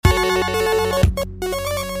Let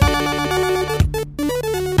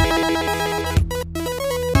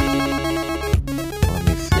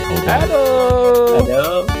me see. Hold on. Hello.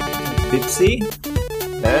 Hello, Pipsy.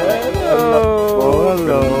 Hello.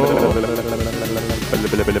 Hello.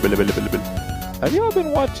 Have you all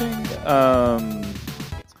been watching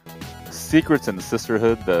Secrets in the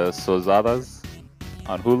Sisterhood, the Sozadas,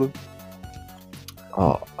 on Hulu?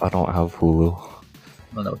 Oh, I don't have Hulu.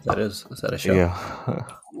 I don't know what that is. Is that a show? Yeah.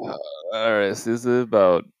 All right, so this is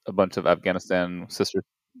about a bunch of Afghanistan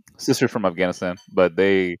sisters from Afghanistan, but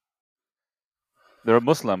they're a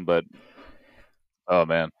Muslim, but oh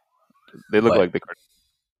man, they look What? like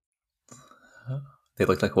They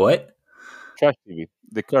look like what? trash TV.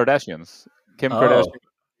 The Kardashians, Kim Oh. Kardashian.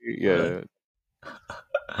 Yeah. Really?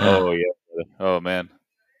 Oh yeah. Oh man.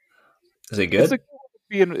 Is it good?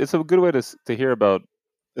 It's a good way to hear about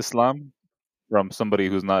Islam from somebody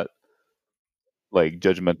who's not like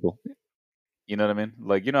judgmental. You know what I mean?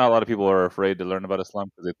 Like, you know how a lot of people are afraid to learn about Islam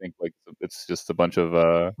because they think like it's just a bunch of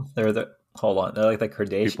Hold on. They're like the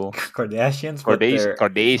people. Kardashians, but they're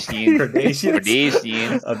Kardashians.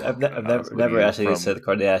 Kardashians. I've That's never what actually he's said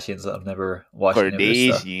Kardashians. I've never watched any of their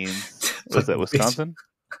stuff. Kardashians. Was that Wisconsin?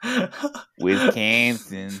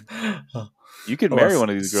 Wisconsin. You could Hold on, marry one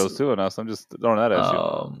of these girls too, and I'm just throwing that at you.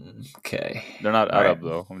 Okay. They're not All Arab right.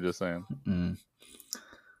 though. I'm just saying. Mm.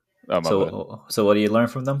 Oh my bad. So what do you learn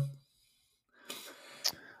from them?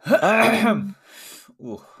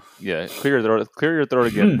 Ooh. Yeah, clear your throat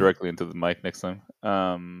again directly into the mic next time.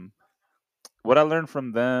 What I learned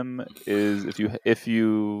from them is if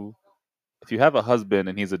you have a husband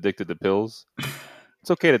and he's addicted to pills,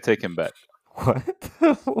 it's okay to take him back. What?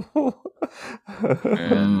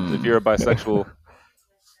 And if you're a bisexual,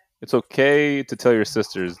 it's okay to tell your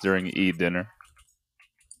sisters during Eid dinner.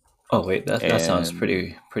 Oh wait, that sounds And-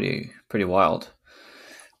 pretty wild.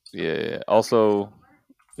 Yeah. Also,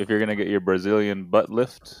 if you're gonna get your Brazilian butt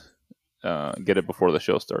lift, get it before the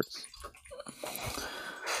show starts.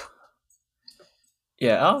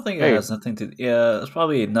 Yeah, I don't think it Hey. has nothing to. Yeah, it's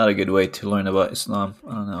probably not a good way to learn about Islam.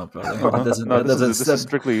 I don't know, brother. That doesn't. No, that this doesn't. is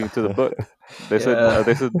strictly to the book. They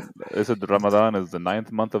Yeah. said Ramadan is the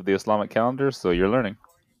 9th month of the Islamic calendar, so you're learning.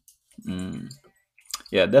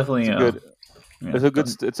 Yeah, definitely. It's a good.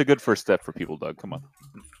 Yeah, It's a good first step for people, Doug. Come on.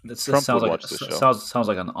 This Trump sounds would like watch this show. sounds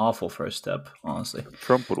like an awful first step, honestly.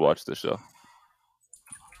 Trump would watch this show.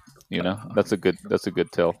 You know, that's a good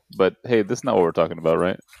tell. But hey, this is not what we're talking about,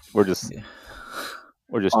 right? We're just Yeah.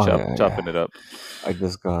 chopping it up. I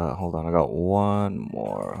got one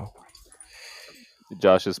more.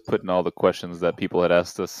 Josh is putting all the questions that people had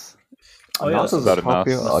asked us. Oh yeah, Anas is about a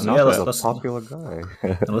popular guy.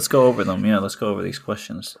 let's go over them. Yeah, let's go over these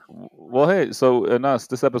questions. Well, hey, so Nas,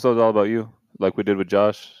 this episode's all about you, like we did with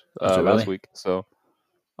Josh Is it last really? week. So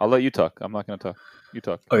I'll let you talk. I'm not going to talk. You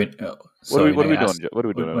talk. Oh, What are we doing? What are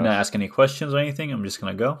we doing? We're not asking any questions or anything. I'm just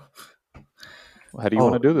gonna go. How do you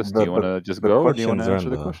want to do this? Do you want to just go, or do you want to answer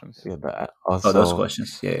the questions? Yeah, Those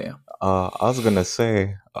questions. Yeah. I was gonna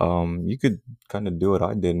say, you could kind of do what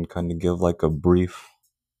I did and kind of give like a brief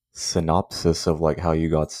synopsis of like how you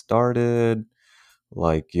got started,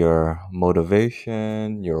 like your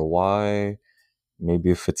motivation, your why,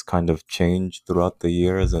 maybe if it's kind of changed throughout the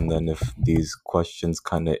years, and then if these questions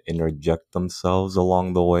kind of interject themselves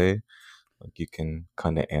along the way, like you can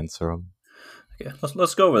kind of answer them. Okay,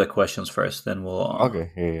 let's go over the questions first. Then we'll.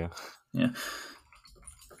 Okay. Yeah.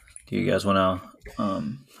 Do you guys want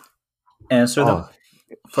to answer them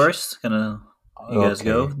first? You guys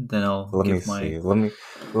go. Then I'll give my.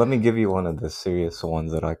 Let me give you one of the serious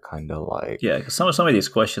ones that I kind of like. Yeah, because some of these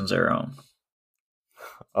questions are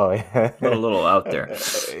Oh yeah, a little out there.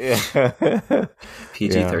 Yeah.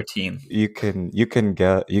 PG-13. You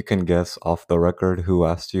can guess off the record who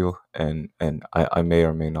asked you, and I may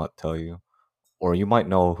or may not tell you, or you might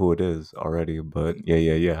know who it is already. But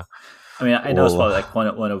yeah. I mean, I know it's probably like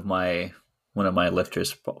one of my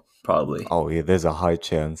lifters, probably. Oh yeah, there's a high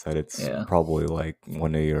chance that it's probably like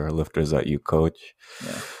one of your lifters that you coach.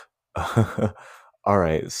 Yeah. All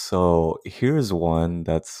right, so here's one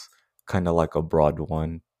that's kind of like a broad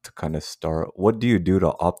one to kind of start. What do you do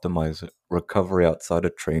to optimize recovery outside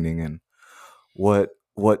of training, and what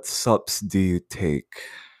subs do you take?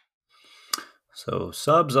 So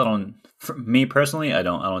subs, for me personally, I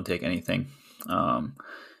don't take anything.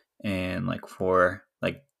 And like for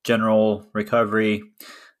like general recovery,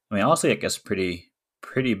 I mean, honestly, I guess pretty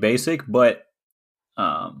basic, but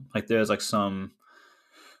like there's like some,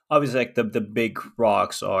 obviously like the big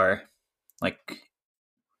rocks are like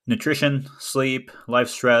nutrition, sleep, life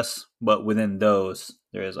stress, but within those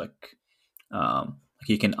there is like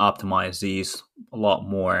you can optimize these a lot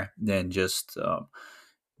more than just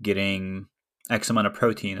getting X amount of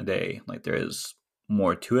protein a day. Like there is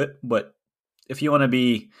more to it, but if you want to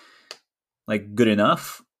be like good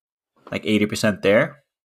enough, like 80% there,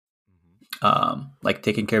 like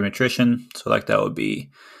taking care of nutrition. So like that would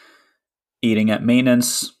be eating at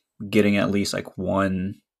maintenance, getting at least like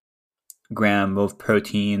 1 gram of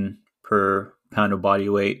protein per pound of body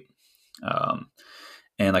weight,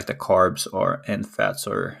 and like the carbs are and fats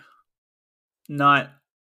are not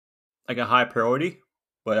like a high priority,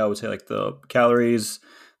 but I would say like the calories,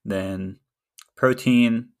 then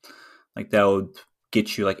protein, like that would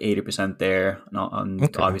get you like 80% there. And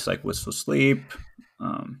Okay. obviously, like with sleep.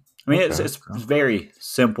 I mean, Okay. it's very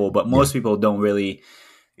simple, but Yeah. most people don't really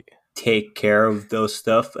take care of those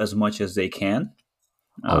stuff as much as they can.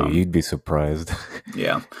 Oh, you'd be surprised.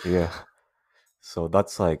 Yeah. Yeah. So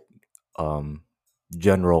that's like um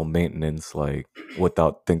general maintenance, like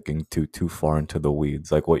without thinking too far into the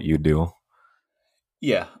weeds, like what you do.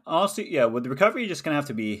 Yeah. Honestly, yeah, with the recovery, you're just gonna have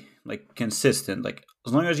to be like consistent. Like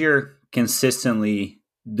as long as you're consistently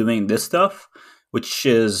doing this stuff, which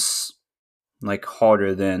is like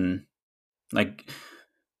harder than like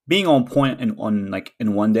being on point in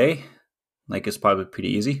one day, like it's probably pretty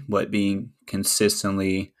easy, but being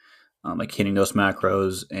consistently like hitting those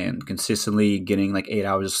macros and consistently getting like 8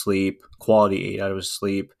 hours of sleep, quality 8 hours of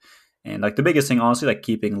sleep, and like the biggest thing, honestly, like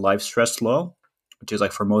keeping life stress low, which is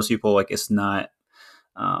like for most people, like it's not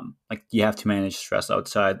like you have to manage stress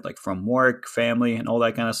outside, like from work, family, and all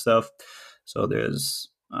that kind of stuff. So there's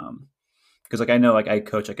because like I know like I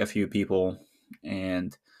coach like a few people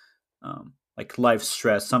and like life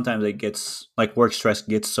stress sometimes it gets like work stress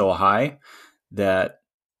gets so high that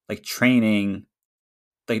like training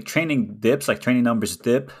dips, like training numbers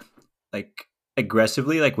dip like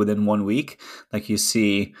aggressively, like within 1 week, like you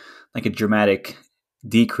see like a dramatic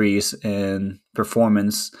decrease in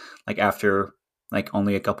performance like after like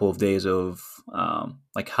only a couple of days of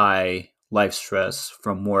like high life stress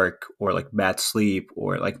from work or like bad sleep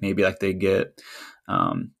or like maybe like they get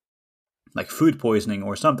um, like food poisoning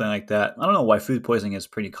or something like that. I don't know why food poisoning is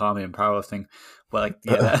pretty common in powerlifting, but like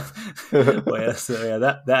yeah, that but yeah, so yeah,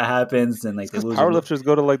 that happens and It's like they because lose powerlifters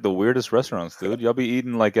go to like the weirdest restaurants, dude. Y'all be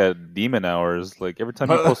eating like at demon hours. Like every time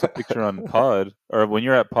you post a picture on Pod, or when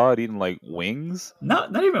you're at Pod eating like wings,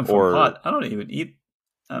 not even from or pot. I don't even eat.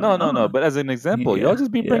 no, I no, don't no. know. But as an example, y'all Yeah,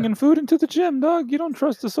 just be yeah. bringing food into the gym, dog. You don't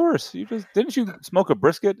trust the source. You just didn't you smoke a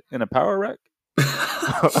brisket in a power rack?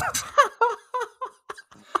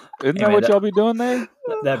 Isn't Hey that man, what y'all be doing there?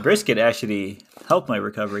 that brisket actually helped my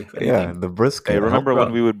recovery. If Yeah, anything, the Hey, brisket remember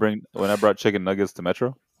help. when bro. when I brought chicken nuggets to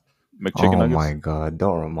Metro? McChicken Oh my nuggets, god,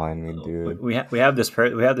 don't remind me, dude. We have this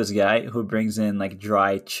guy who brings in like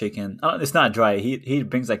dry chicken. Oh, it's not dry. He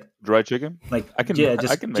brings dry chicken. like I can yeah,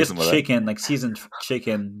 I can make just some of that. chicken, like seasoned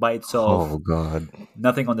chicken by itself, Oh god.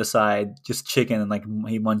 nothing on the side, just chicken, and like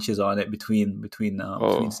he munches on it between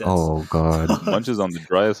Oh, sets. Oh god. munches on the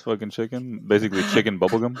driest fucking chicken. Basically, chicken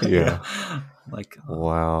bubblegum. Yeah, Yeah. like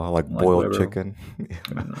Wow, like like boiled whatever, chicken.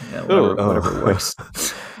 yeah, Ew. whatever Oh. works.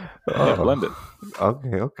 Yeah, Oh. blend it.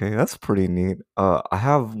 Okay, okay. That's pretty neat. I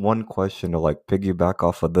have one question to like piggyback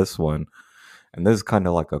off of this one. And this is kind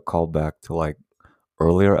of like a callback to like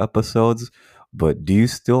earlier episodes, but do you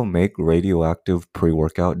still make radioactive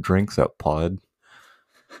pre-workout drinks at Pod?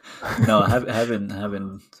 No, haven't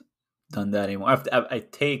done that anymore. I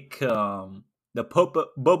take the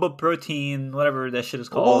boba protein, whatever that shit is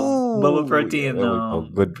called, boba Oh, yeah, protein there we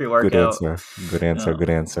go. pre Good workout. answer. Good answer. Good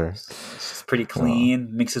answer. It's just pretty Uh, clean,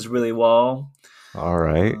 mixes really well. all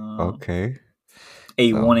right. Uh, Okay.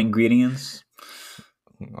 A1 So, ingredients,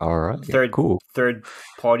 all right. third Cool. third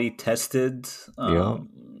party tested. Yeah.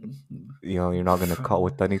 You know, you're not gonna caught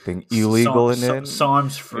with anything illegal in it.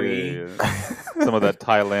 SARMs Yeah, free. yeah. Some of that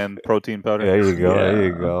Thailand protein powder. There you go. There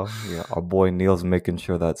you Yeah. go. Yeah, our boy Neil's making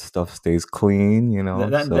sure that stuff stays clean. You know.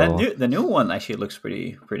 So, The new one actually looks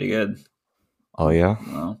pretty good. oh yeah.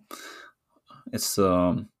 It's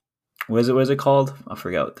what is it called? I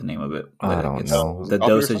forgot the name of it, but I don't it's know. Was it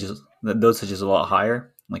coffee or something? the dosage is a lot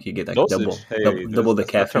higher. Like you get like Dosage. Hey, double the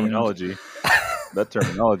that's that caffeine. terminology. That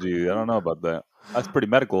terminology. I don't know about that. That's pretty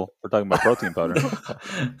medical. We're talking about protein powder.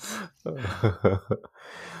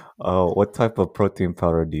 What type of protein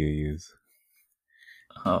powder do you use?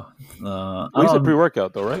 Oh, I We said don't.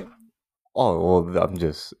 pre-workout though, right? Oh, well, I'm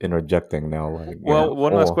just interjecting now, like, you Yeah. know. Well,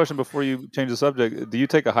 one last Oh, question before you change the subject. Do you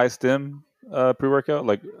take a high stim pre-workout?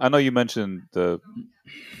 Like I know you mentioned well,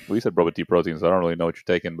 you said Brova T protein, so I don't really know what you're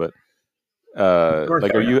taking, but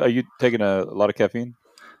like are you taking a lot of caffeine?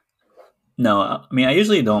 No, I mean I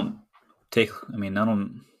usually don't take. I mean I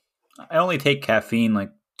don't. I only take caffeine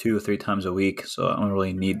like 2 or 3 times a week, so I don't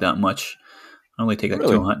really need that much. I only take like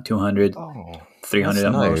Really? 200, Oh, 300 that's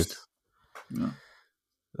at nice. most. Yeah.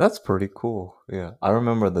 That's pretty cool. Yeah, I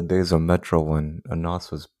remember the days of Metro when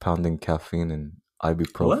Anas was pounding caffeine and Who was?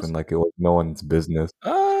 ibuprofen like it was no one's business. I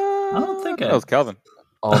don't I think think that was Calvin.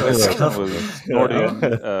 Oh, That was maybe Calvin Calvin. was yeah.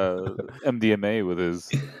 snorting MDMA with his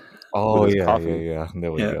Oh yeah, yeah, coffee. yeah.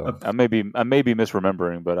 There we Yeah. go. I may be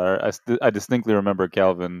misremembering, but I distinctly remember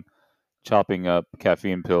Calvin chopping up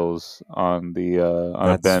caffeine pills on the on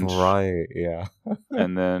a That's bench, right. Yeah,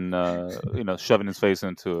 and then shoving his face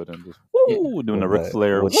into it and just Yeah. woo, doing a Ric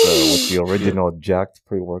Flair. with the Woo! Yeah, original jacked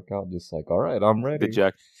pre workout, just like all right, I'm the ready.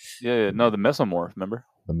 Jack. Yeah, no, the mesomorph. Remember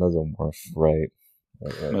The mesomorph, right?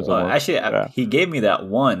 Right, right, right. mesomorph? Actually, Yeah, he gave me that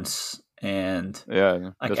once, and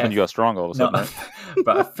yeah. like That's when you got strong all of a no, sudden, right?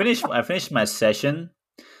 but I finished my session,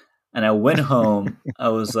 and I went home. I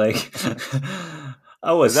was like,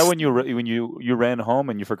 I Is that was when you ran home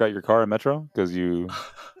and you forgot your car in Metro because I you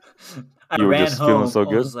were ran just feeling home. so I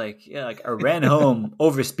good? was like, yeah, like I ran home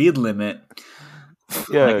over speed limit.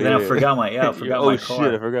 Yeah, Like then I yeah, forgot my I yeah. forgot Oh my shit! I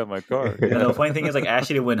car. forgot my car. And Yeah. the funny thing is, like, I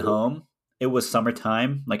actually went home. It was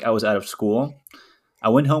summertime. Like, I was out of school. I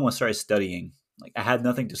went home and started studying. Like, I had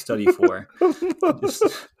nothing to study for. Just,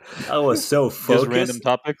 I was so Just random focused.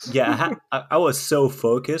 topics. Yeah, I was so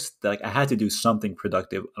focused that like I had to do something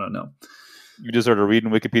productive. I don't know. You just started reading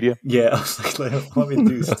Wikipedia. Yeah, I was like, let me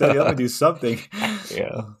do study. Let me do something.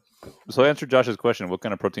 Yeah. So answer Josh's question. What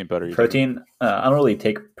kind of protein powder are you taking? Protein. I don't really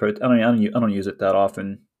take protein. I don't use it that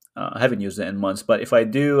often. I haven't used it in months, but if I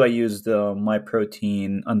do, I use the My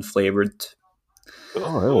Protein unflavored.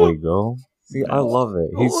 Oh, there we go. See, I Nice. love it.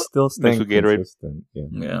 He's still Mixed staying with Gatorade. consistent. Yeah,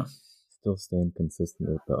 Yeah. still staying consistent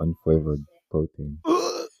with the unflavored protein.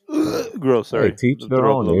 But Gross. hey, Sorry. teach their Throw up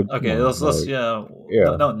a own, little Abe. bit. Come Okay, on, let's like, yeah.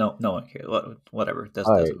 yeah. No one cares. Whatever. I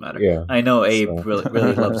Doesn't matter. yeah. I know Abe So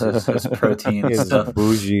really loves his protein and his stuff.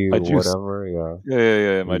 bougie My juice. whatever. Yeah,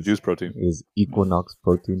 Yeah. My his juice protein. his Equinox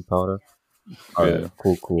protein powder. All right, Yeah.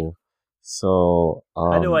 cool. So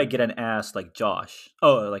How do I get an ass like Josh?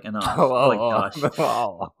 Oh, like an ass. More like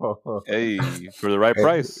Josh. Hey, for the right Hey,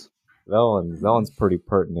 price. that one's pretty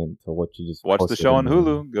pertinent to what you just Watch the posted show in on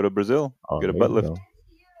the. Hulu. Go to Brazil. Oh, Get a there butt you lift. go.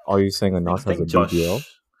 Are you saying I Anas has a think BBL?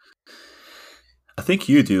 Josh. I think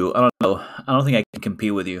you do. I don't know. I don't think I can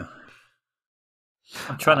compete with you.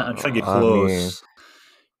 I'm trying to get I mean, close.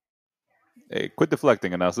 Hey, quit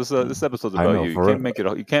deflecting, Anas. This episode's I about know you. for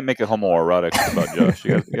You can't make it homoerotic about Josh.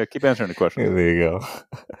 You gotta keep answering the questions. there you go.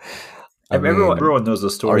 I mean, Everyone knows the are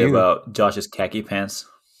story you? about Josh's khaki pants.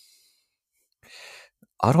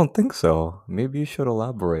 I don't think so. Maybe you should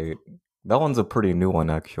elaborate. That one's a pretty new one,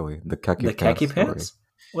 actually. The khaki The pants khaki story. pants?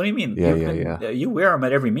 What do you mean? Yeah, yeah, yeah. You wear them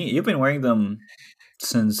at every meet. You've been wearing them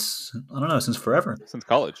since I don't know, since forever. Since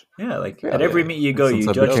college. Yeah, like Yeah, at every meet you go, since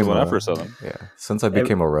you I That judge. was became when I a first saw them. yeah, since I Every,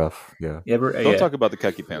 became a ref. Yeah. you ever, Don't yeah. talk about the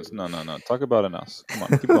khaki pants. No. Talk about Anas. Come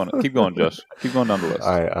on, keep going. Keep going, Josh. Keep going down the list.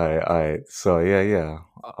 I. So yeah.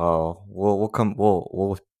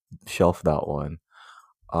 We'll shelf that one.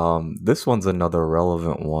 This one's another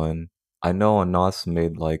relevant one. I know Anas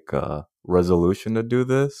made like a resolution to do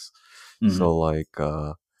this. Mhm. So like,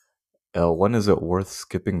 when is it worth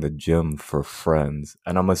skipping the gym for friends?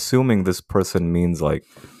 And I'm assuming this person means like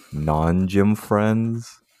non-gym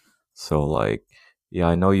friends. So like, yeah,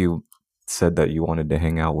 I know you said that you wanted to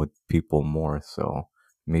hang out with people more, so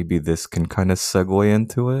maybe this can kind of segue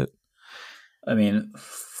into it. I mean,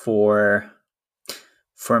 for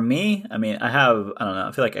me, I mean, I don't know.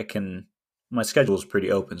 I feel like I can. My schedule is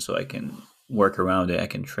pretty open, so I can work around it. I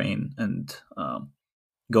can train and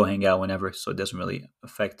go hang out whenever, so it doesn't really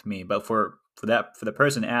affect me. But for the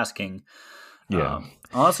person asking, Yeah.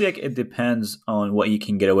 honestly, like it depends on what you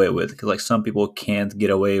can get away with. Because like some people can't get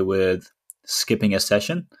away with skipping a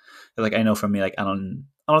session. Like I know for me, like I don't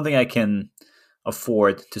think I can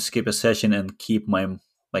afford to skip a session and keep my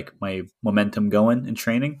momentum going in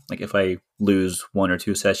training. Like if I lose 1 or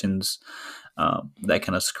 2 sessions, that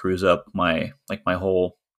kind of screws up my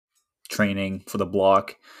whole training for the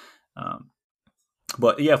block. Um,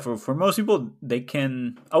 but yeah, for most people, they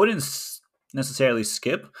can. I wouldn't necessarily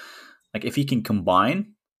skip. Like if you can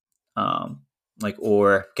combine, like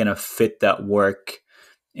or kind of fit that work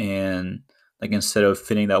and like instead of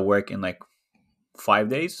fitting that work in like 5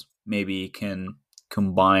 days, maybe you can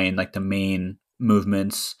combine like the main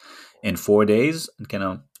movements in 4 days and kind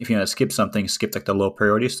of if you want to skip something, skip like the low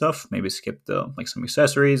priority stuff. Maybe skip the like some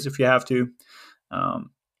accessories if you have to.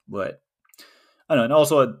 But I don't know, and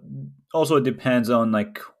also it depends on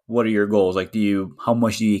like what are your goals. Like, how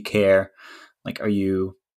much do you care? Like, are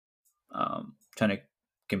you trying to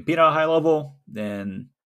compete at a high level? Then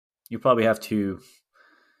you probably have to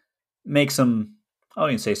make some. I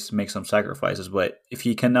wouldn't say make some sacrifices, but if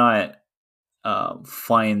you cannot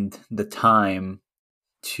find the time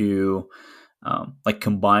to like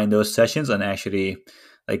combine those sessions and actually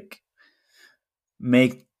like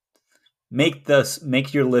make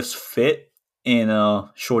make your lifts fit in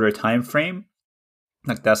a shorter time frame,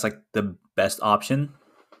 like that's like the best option.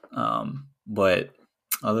 But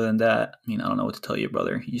other than that, I mean, I don't know what to tell you,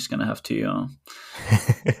 brother. You're just gonna have to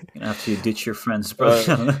ditch your friends,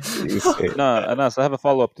 brother. You say, No, Anas, I have a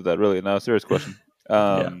follow up to that. Really, now, serious question.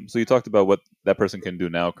 Yeah. So you talked about what that person can do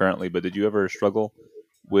now currently, but did you ever struggle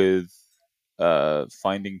with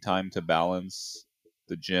finding time to balance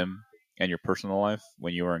the gym and your personal life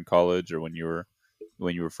when you were in college or when you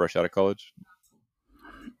were fresh out of college?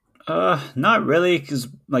 Not really, because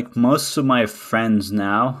like most of my friends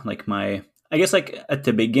now, like I guess like at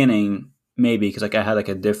the beginning, maybe because like I had like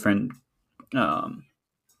a different,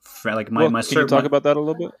 friend, like Well, can you talk about that a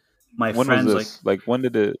little bit? my When was friends, like, this? Like, when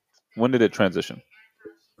did it transition?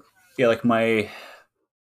 yeah, like it's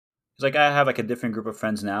like I have like a different group of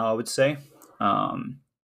friends now, I would say. Um,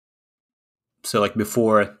 so like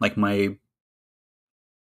before, like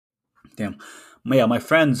damn, yeah, my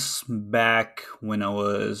friends back when I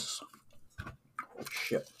was, oh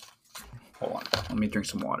shit, hold on, let me drink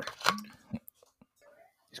some water.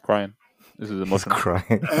 He's crying. This is he's emotional.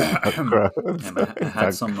 crying. Yeah, I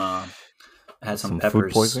had some. I had some Some food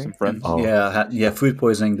peppers. Some poisoning. friends. Oh, Yeah, food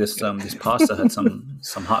poisoning. This pasta had some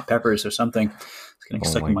hot peppers or something. It's getting oh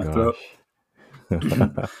stuck in my my throat.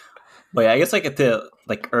 gosh. But yeah, I guess like at the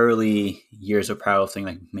like early years of powerlifting,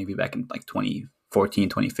 like maybe back in like 2014,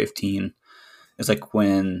 2015, it's like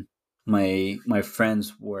when my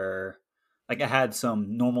friends were like I had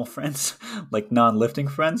some normal friends, like non-lifting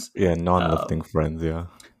friends. Yeah, non-lifting Um, friends. Yeah.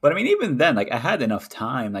 but I mean, even then, like I had enough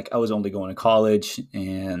time. Like I was only going to college,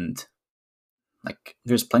 and like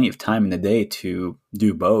there's plenty of time in the day to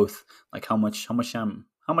do both. Like how much time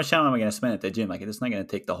am I going to spend at the gym? Like it's not going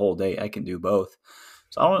to take the whole day. I can do both.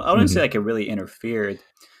 So I wouldn't say Hmm. like it really interfered.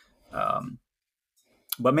 Um,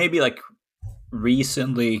 but maybe like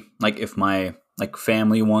recently, like if my like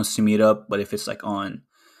family wants to meet up, but if it's like on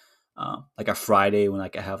like a Friday when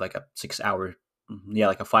like I have like a 6 hour, yeah,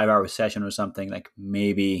 like a 5 hour session or something, like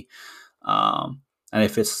maybe, and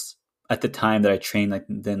if it's at the time that I train, like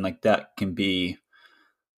then like that can be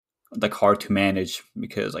like hard to manage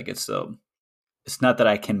because like it's not that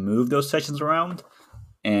I can move those sessions around,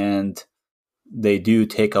 and they do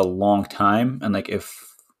take a long time, and like if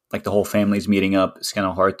like the whole family's meeting up, it's kind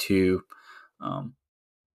of hard to um,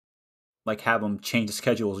 like have them change the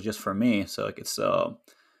schedules just for me. So like it's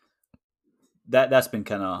that's been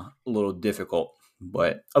kind of a little difficult.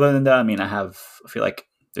 But other than that, I mean, I feel like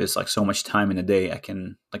there's like so much time in the day. I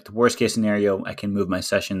can like the worst case scenario, I can move my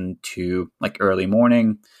session to like early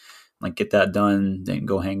morning, like get that done, then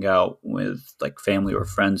go hang out with like family or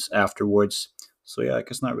friends afterwards. So yeah, like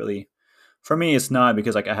it's not really for me. It's not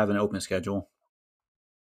because like I have an open schedule.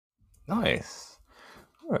 Nice.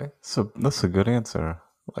 All right. So that's a good answer.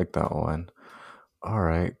 I like that one. All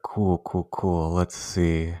right. Cool. Cool. Cool. Let's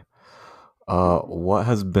see. What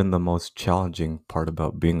has been the most challenging part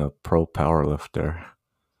about being a pro powerlifter?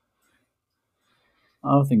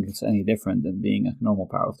 I don't think it's any different than being a normal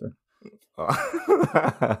powerlifter.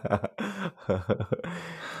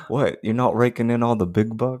 What? You're not raking in all the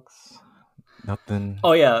big bucks? Nothing.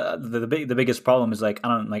 Oh yeah, the biggest problem is like I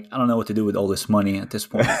don't know what to do with all this money at this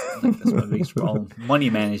point. Like that's my biggest problem. Money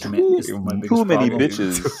management is my Too biggest many problem.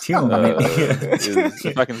 bitches. Too many. Is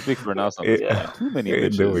if I can speak for Anas on this, Yeah. too many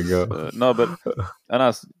There we bitches. go. No, but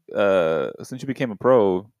Anas, since you became a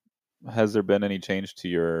pro, has there been any change to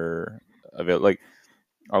your like?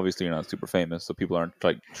 Obviously, you're not super famous, so people aren't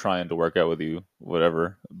like trying to work out with you,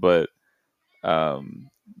 whatever. But um,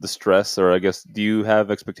 the stress, or I guess, do you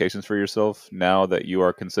have expectations for yourself now that you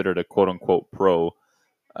are considered a quote unquote pro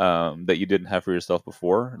that you didn't have for yourself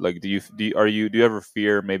before? Like, do you ever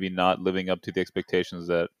fear maybe not living up to the expectations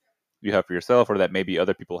that you have for yourself, or that maybe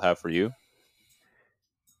other people have for you?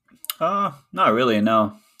 Not really.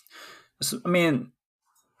 No. I mean,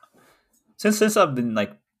 since I've been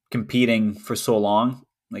like competing for so long,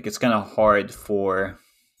 like it's kind of hard for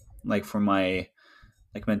my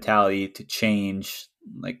like mentality to change,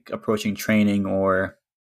 like approaching training or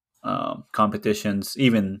competitions,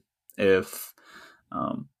 even if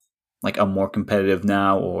um, like I'm more competitive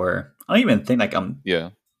now, or I don't even think like I'm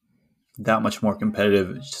Yeah, that much more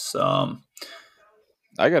competitive. It's just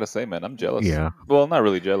I gotta say, man, I'm jealous. Yeah. Well, not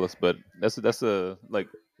really jealous, but that's a like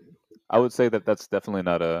I would say that that's definitely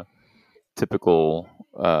not a typical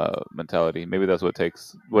mentality. Maybe that's what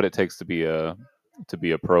it takes to be to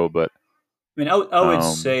be a pro. But I mean, I would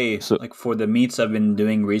say so like for the meets I've been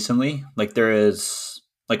doing recently, like there is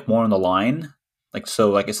like more on the line. Like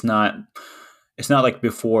so, like it's not like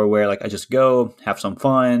before where like I just go have some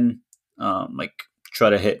fun, like try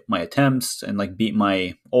to hit my attempts and like beat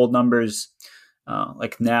my old numbers.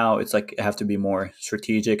 Like now, it's like I have to be more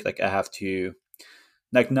strategic. Like I have to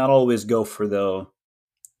like not always go for the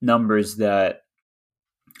numbers that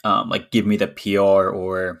like give me the PR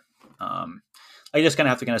or I just kind of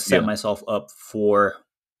have to kind of set yeah, myself up for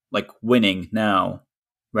like winning now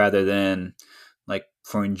rather than like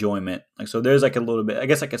for enjoyment. Like so, there's like a little bit. I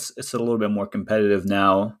guess like it's a little bit more competitive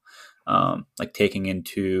now, like taking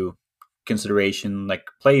into consideration like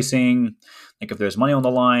placing, like if there's money on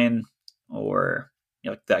the line or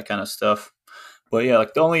like that kind of stuff. But yeah,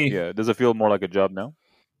 like the only yeah. Does it feel more like a job now,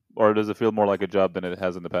 or does it feel more like a job than it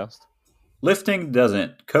has in the past? lifting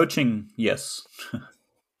doesn't. Coaching, yes.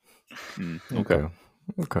 Okay. Okay.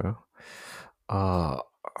 Okay. Uh,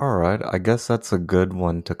 all right. I guess that's a good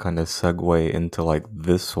one to kind of segue into like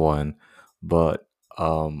this one. But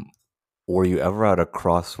were you ever at a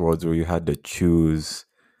crossroads where you had to choose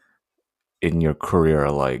in your career?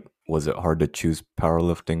 Like, was it hard to choose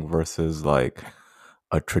powerlifting versus like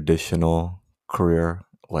a traditional career?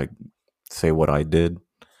 Like, say what I did.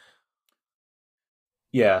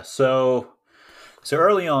 Yeah, so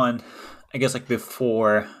early on, I guess like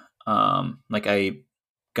before like I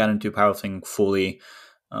got into powerlifting fully,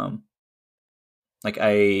 um like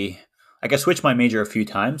I switched my major a few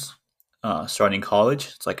times starting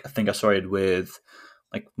college. It's like I think I started with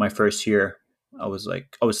like my first year I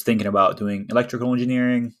was thinking about doing electrical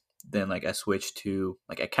engineering, then like I switched to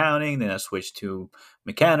like accounting, then I switched to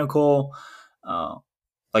mechanical. Uh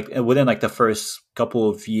like within like the first couple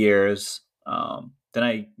of years, then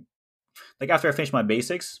I like after I finished my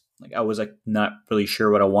basics, like I was like not really sure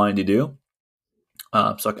what I wanted to do.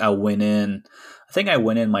 So like I went in, I think I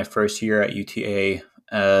went in my first year at UTA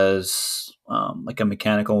as like a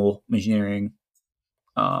mechanical engineering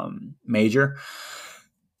major.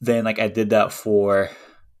 Then like I did that for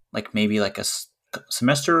like maybe like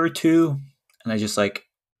semester or two, and I just like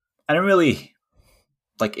I didn't really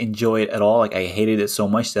like enjoy it at all. Like I hated it so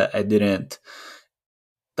much that I didn't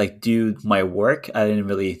like do my work. I didn't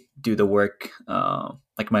really do the work,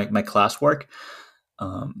 like my class work,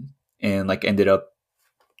 and like ended up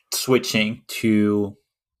switching to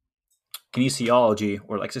kinesiology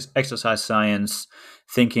or like exercise science,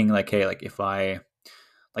 thinking like, hey, like if I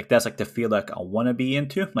like that's like the field like I want to be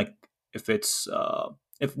into. Like if it's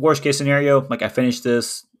if worst case scenario, like I finish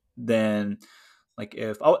this, then like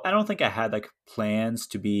if I don't think I had like plans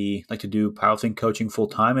to be like to do powerlifting coaching full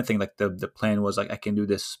time. I think like the plan was like I can do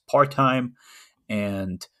this part time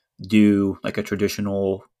and do like a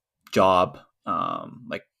traditional job,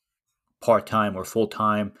 like part time or full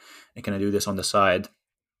time, and kind of do this on the side.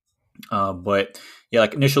 But yeah,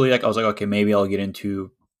 like initially, like I was like, okay, maybe I'll get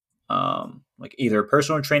into like either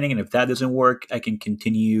personal training, and if that doesn't work, I can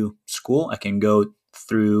continue school. I can go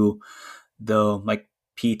through the like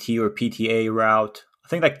PT or PTA route. I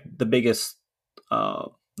think like the biggest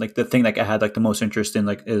like the thing like I had like the most interest in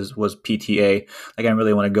like is was PTA. Like I didn't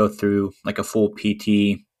really want to go through like a full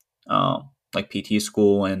PT like PT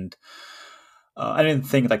school, and I didn't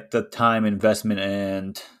think like the time investment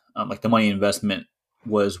and like the money investment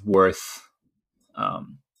was worth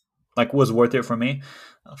um, like was worth it for me.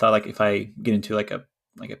 I thought like if I get into like a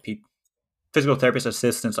physical therapist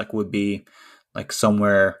assistance, like would be like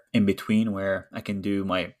somewhere in between where I can do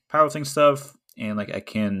my powerlifting stuff and like I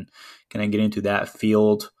get into that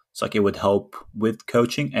field. So like it would help with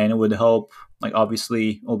coaching and it would help like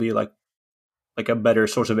obviously it'll be like a better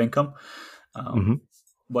source of income. Um, Mm-hmm.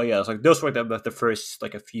 but yeah, it's like those were the first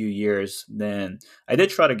like a few years. Then I did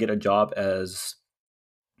try to get a job as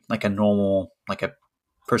like a normal like a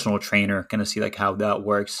personal trainer, kind of see like how that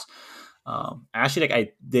works. Actually, like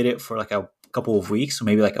I did it for like a couple of weeks,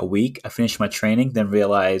 maybe like a week. I finished my training, then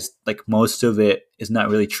realized like most of it is not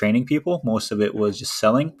really training people. Most of it was just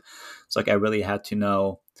selling. So like I really had to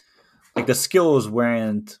know like the skills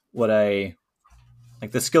weren't what I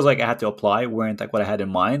like the skills like I had to apply weren't like what I had in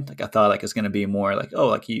mind. Like I thought like it's gonna be more like oh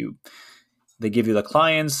like you they give you the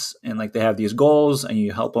clients and like they have these goals and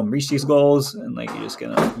you help them reach these goals and like you're just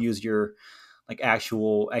gonna use your like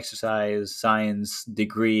actual exercise science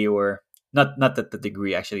degree or not that the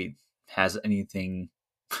degree actually has anything.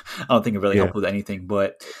 I don't think it really Yeah. helped with anything,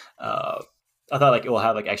 but I thought like it will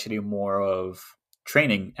have like actually more of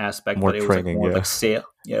training aspect, More but it was like training. more of like Yeah. sale.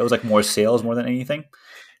 Yeah, it was like more sales more than anything,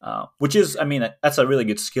 which is I mean that's a really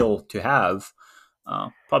good skill to have.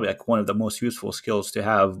 Probably like one of the most useful skills to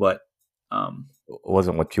have, but um,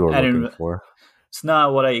 Wasn't what you were I looking didn't. for. it's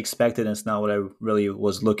not what I expected, and it's not what I really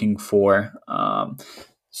was looking for.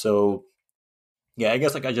 So yeah, I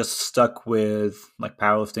guess like I just stuck with like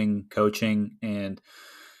powerlifting coaching, and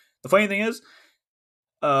the funny thing is,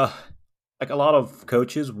 uh, like a lot of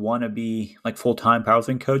coaches want to be like full time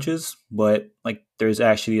powerlifting coaches, but like there's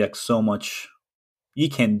actually like so much you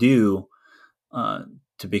can do uh,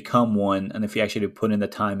 to become one, and if you actually put in the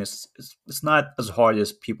time, it's not as hard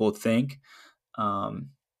as people think.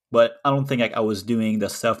 Um, but I don't think like I was doing the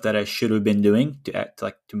stuff that I should have been doing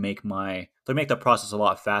to make the process a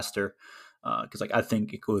lot faster. Because like I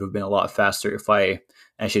think it could have been a lot faster if I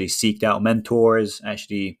actually seeked out mentors,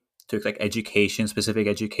 actually took like specific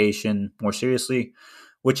education more seriously.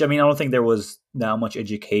 Which I mean, I don't think there was that much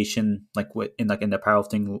education in the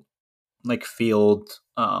powerlifting like field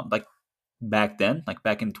like back then, like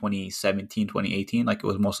back in 2017, 2018. Like it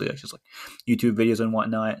was mostly like just like YouTube videos and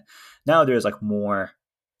whatnot. Now there's like more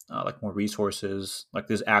resources, like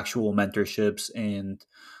there's actual mentorships and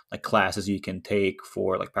like classes you can take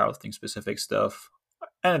for like powerlifting specific stuff.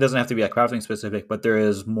 And it doesn't have to be like powerlifting specific, but there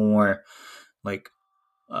is more like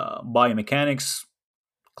biomechanics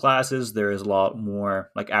classes. There is a lot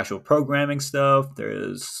more like actual programming stuff. There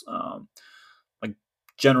is like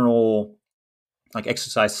general like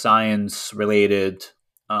exercise science related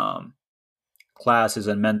um, classes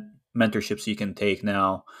and mentorships you can take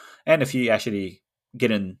now. And if you actually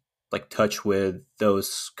get in like touch with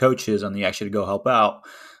those coaches and you actually go help out,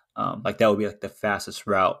 like that would be like the fastest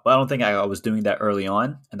route. But I don't think I was doing that early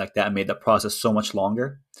on, and like that made the process so much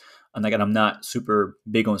longer. And like, and I'm not super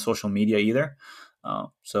big on social media either.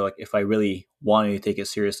 So like, if I really wanted to take it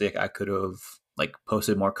seriously, like, I could have like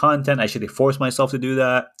posted more content. I should have forced myself to do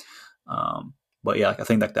that. Um, but yeah, like, I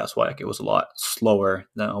think like that's why like, it was a lot slower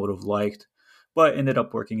than I would have liked, but it ended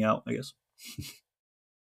up working out, I guess.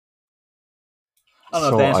 I don't know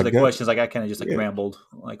if that So I answered the get, questions. Like I kind of just like yeah. rambled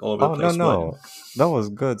like all over the Oh no, place, but no, that was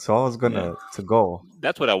good. So I was yeah, gonna to go.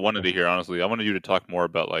 That's what I wanted to hear. Honestly, I wanted you to talk more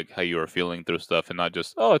about like how you were feeling through stuff, and not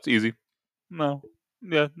just oh, it's easy. No,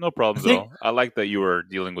 yeah, no I problems at think all. I like that you were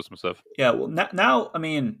dealing with some stuff. yeah. Well, now I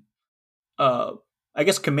mean, uh, I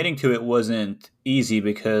guess committing to it wasn't easy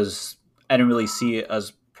because I didn't really see it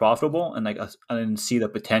as profitable, and like I didn't see the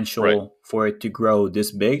Right. potential for it to grow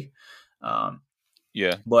this big. Um,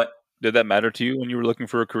 Yeah. but Did that matter to you when you were looking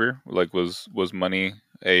for a career? Like, was money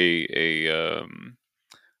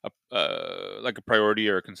like a priority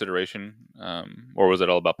or a consideration, or was it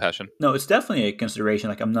all about passion? no, it's definitely a consideration.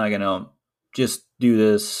 Like I'm not gonna just do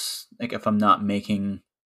this like if I'm not making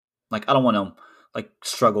like I don't want to like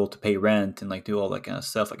struggle to pay rent and like do all that kind of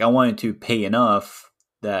stuff. Like I wanted to pay enough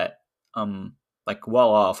that like well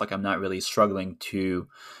off. Like I'm not really struggling to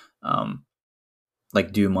um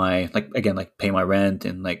like do my like again like pay my rent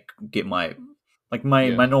and like get my like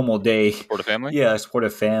Yeah. my normal day. Support a family? Yeah, I support a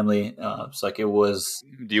family. It's like it was.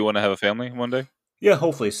 Do you want to have a family one day? Yeah,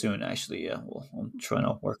 hopefully soon. Actually, yeah. Well, I'm trying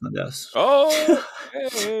to work on this. Oh,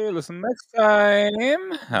 hey, listen next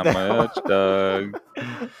time. How much, Doug?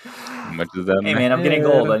 How much is that in Hey the man, I'm getting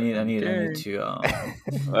old. head? I need Okay. to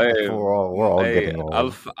Hey, We're all hey, getting old.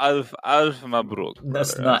 Alf, Mabruk,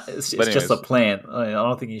 That's brother. not. But It's just a anyways, plan. I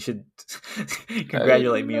don't think you should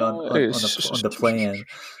congratulate me no, on the plan.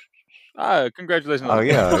 congratulations on Oh the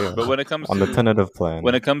plan. yeah, yeah. But On the tentative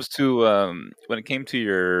when plan. it comes to when it came to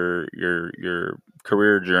your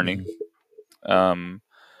career journey, Mhm. um,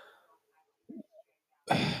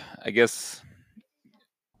 I guess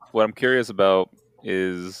what I'm curious about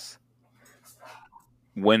is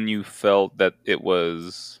when you felt that it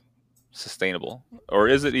was sustainable, or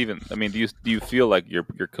is it even? I mean, do you feel like your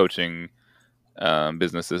coaching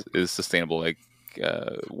business is sustainable? Like,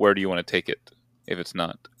 where do you want to take it if it's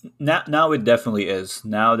not? Now it definitely is.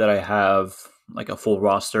 Now that I have like a full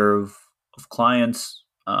roster of clients,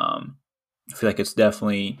 I feel like it's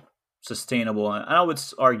definitely sustainable. And I would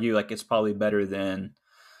argue like it's probably better than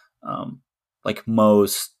um, like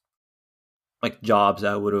most like jobs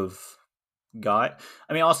I would have got.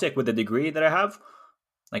 I mean, I'll say like, with the degree that I have,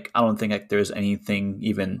 like I don't think like there's anything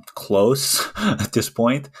even close at this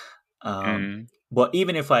point. Um, Mm, but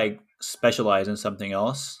even if I specialize in something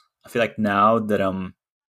else, I feel like now that I'm,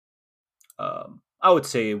 I would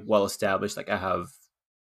say well established. Like I have,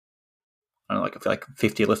 I don't know, like I feel like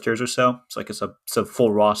 50 lifters or so. So like it's a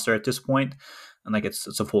full roster at this point, and like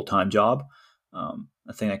it's a full time job.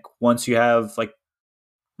 I think like once you have like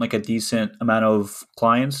a decent amount of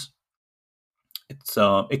clients,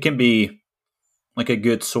 it can be like a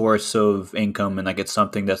good source of income, and like it's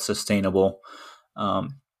something that's sustainable.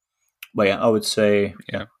 Um, but yeah, I would say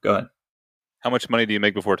yeah. yeah. Go ahead. How much money do you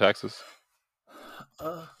make before taxes?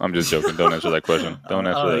 I'm just joking. Don't answer that question. Don't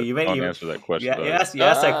answer Oh, that. Don't answer that question. you asked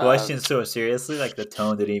that question so seriously, like the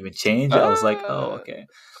tone didn't even change. I was like, oh, okay.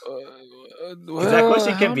 Because that Well,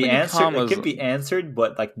 question can how be many answered. It commas? can be answered,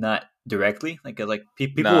 but like not directly.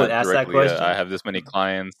 People would Not ask that directly. Yeah, I question. have this many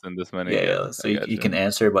clients and this many. Yeah, Yeah, yeah. So I got you you. can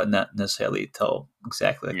answer, but not necessarily tell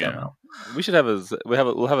exactly like the Yeah, amount. we should have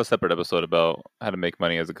we'll have a separate episode about how to make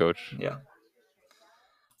money as a coach. Yeah.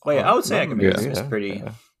 But yeah, I would say That like I would be mean Yeah. it's yeah, pretty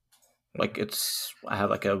yeah. like I have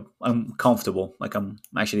like I'm comfortable. Like I'm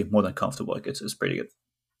actually more than comfortable. Like it's pretty good.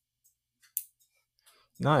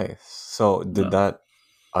 Nice. So did Yeah. that?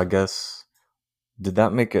 I guess did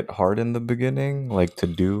that make it hard in the beginning, like to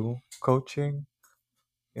do coaching?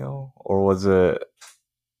 Or was it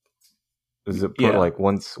put Yeah. like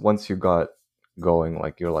once you got going,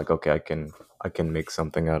 like you're like, okay, I can make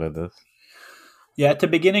something out of this. Yeah, at the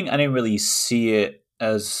beginning, I didn't really see it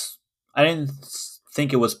as I didn't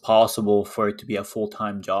think it was possible for it to be a full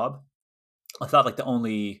time job. I thought like the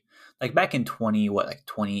only like back in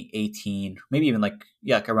 2018, maybe even like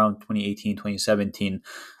around 2018, 2017,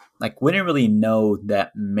 like we didn't really know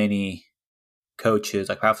that many coaches,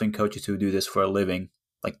 like powerlifting coaches who do this for a living.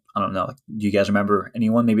 Like I don't know, like do you guys remember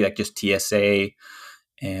anyone? Maybe like just TSA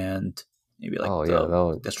and maybe like Oh yeah, that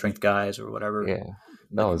was the strength guys or whatever. yeah,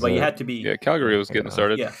 that Like, was but you it. had to be Yeah, Calgary was getting Yeah.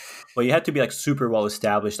 started. yeah, well, you had to be like super well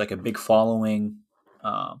established, like a big following.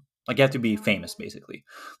 Like you have to be famous, basically.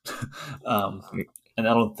 um, and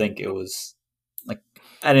I don't think it was like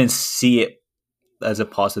I didn't see it as a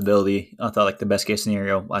possibility. I thought like the best case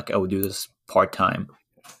scenario, like I would do this part time.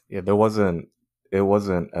 Yeah, there wasn't. It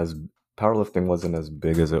wasn't as powerlifting wasn't as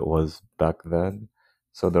big as it was back then,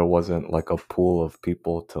 so there wasn't like a pool of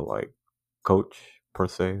people to like coach per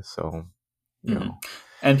se. So you Hmm. know,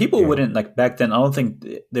 And people yeah, wouldn't like back then. I don't think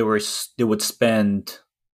they would spend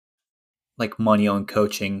like money on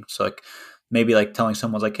coaching. So like maybe like telling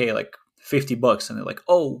someone's like, hey, like $50, and they're like,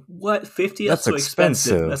 oh, what 50? That's that's so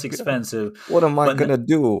expensive. That's expensive. Yeah. expensive. What am I But gonna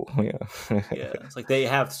do? Yeah, yeah, it's like they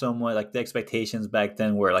have somewhat like the expectations back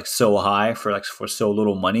then were like so high for so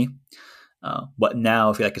little money. But now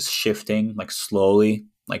I feel like it's shifting like slowly.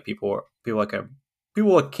 Like people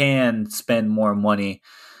can spend more money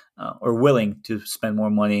or willing to spend more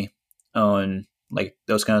money on like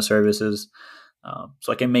those kind of services.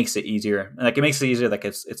 So like it makes it easier, and like it makes it easier. Like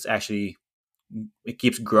it's actually it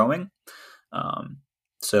keeps growing. Um,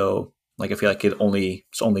 so like I feel like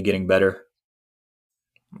it's only getting better.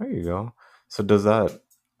 there you go. So does that?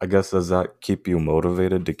 I guess does that keep you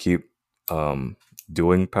motivated to keep um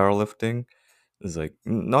doing powerlifting? Is like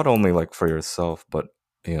not only like for yourself, but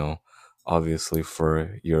you know, obviously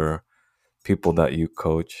for your people that you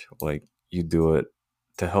coach, like you do it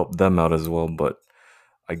to help them out as well. But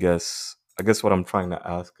I guess what I'm trying to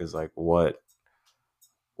ask is like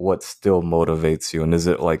what still motivates you, and is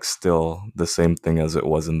it like still the same thing as it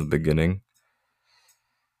was in the beginning?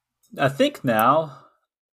 I think now.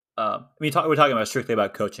 We're talking about strictly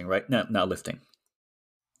about coaching, right? Not lifting.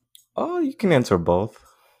 Oh, you can answer both.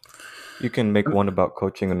 You can make one about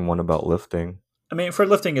coaching and one about lifting. I mean, for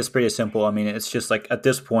lifting, it's pretty simple. I mean, it's just like at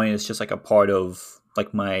this point, it's just like a part of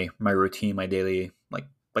like my routine, my daily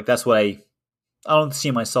like that's what I don't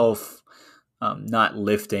see myself not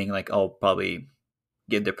lifting. Like I'll probably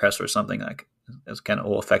get depressed or something. Like it's kind of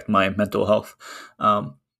will affect my mental health.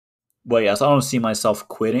 But yes, I don't see myself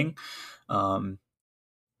quitting. Um,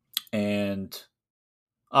 and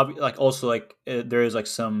like also like there is like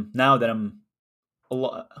some now that I'm a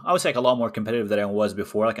lot. I would say like a lot more competitive than I was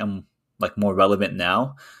before. Like I'm like more relevant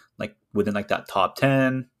now, like within like that top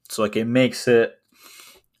 10. So like it makes it,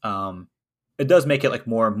 um, it does make it like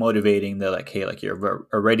more motivating that like hey like you're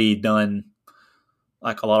already done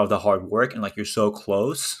like a lot of the hard work and like you're so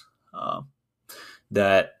close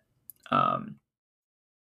that um,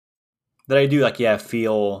 that I do like yeah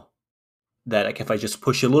feel that like if I just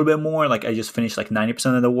push a little bit more, like I just finished like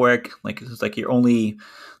 90% of the work, like it's like you're only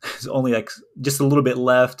there's only like just a little bit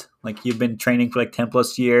left. Like you've been training for like 10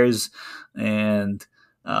 plus years, and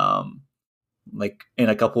um, like in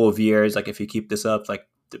a couple of years, like if you keep this up, like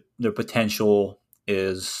the potential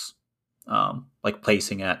is like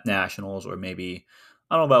placing at nationals or maybe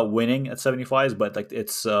I don't know about winning at 75s, but like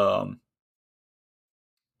it's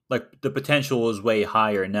like the potential is way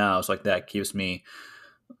higher now. So like that gives me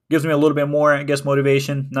a little bit more, I guess,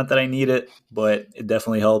 motivation. Not that I need it, but it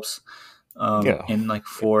definitely helps. Yeah. And like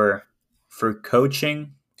for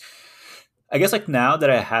coaching, I guess like now that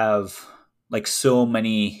I have like so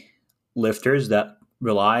many lifters that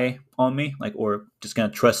rely on me, like or just kind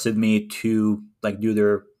of trusted me to like do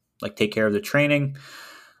their like take care of the training.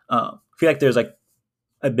 I feel like there's like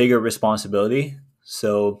a bigger responsibility.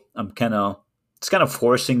 So I'm kind of it's kind of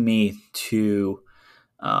forcing me to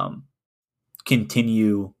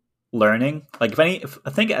continue learning. Like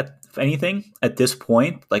if anything at this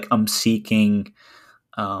point, like I'm seeking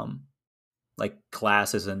like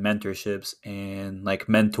classes and mentorships and like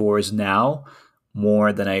mentors now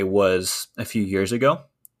more than I was a few years ago.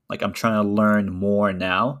 Like I'm trying to learn more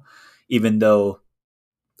now, even though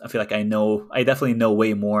I feel like I definitely know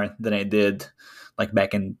way more than I did like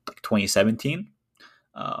back in like 2017.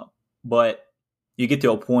 But you get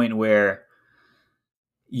to a point where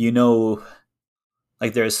you know,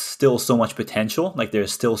 like there's still so much potential, like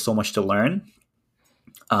there's still so much to learn.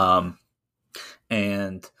 Um,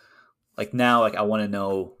 and like now, like I want to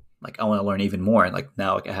know, like I want to learn even more. Like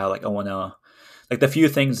now, like how, like I want to, like the few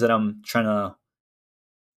things that I'm trying to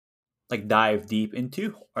like dive deep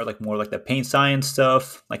into are like more like the pain science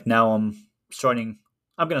stuff. Like now I'm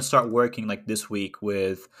gonna start working like this week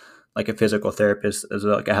with like a physical therapist as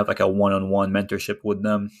well. Like I have like a one-on-one mentorship with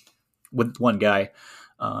them, with one guy.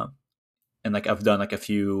 Uh, and like I've done like a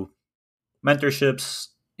few mentorships,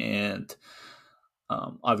 and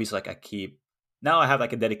obviously like I keep, now I have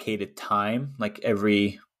like a dedicated time, like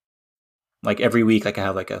every week, like I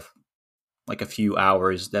have like a few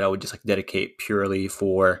hours that I would just like dedicate purely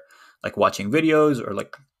for like watching videos or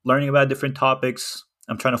like learning about different topics.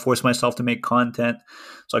 I'm trying to force myself to make content.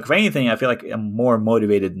 So like if anything, I feel like I'm more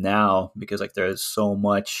motivated now because like there's so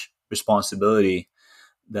much responsibility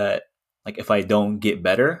that like if I don't get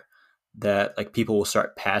better, that like people will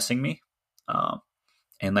start passing me.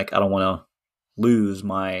 And like I don't want to lose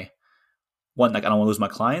my one, like I don't want to lose my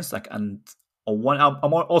clients. Like I'm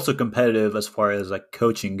also competitive as far as like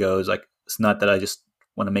coaching goes. Like it's not that I just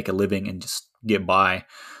want to make a living and just get by.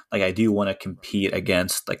 Like I do want to compete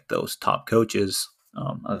against like those top coaches.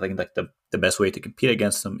 I think like the best way to compete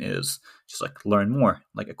against them is just like learn more,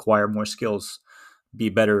 like acquire more skills, be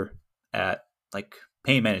better at like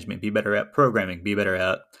pain management, be better at programming, be better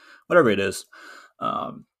at whatever it is.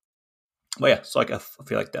 Um, but yeah, so like I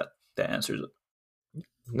feel like that answers it.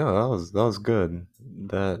 No, that was good.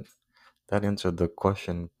 That answered the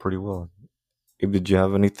question pretty well. Did you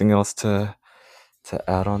have anything else to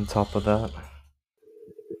add on top of that?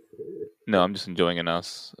 No, I'm just enjoying it now,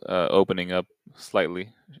 opening up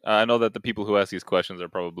slightly. I know that the people who ask these questions are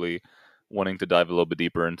probably wanting to dive a little bit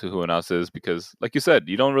deeper into who an us is because, like you said,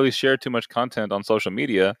 you don't really share too much content on social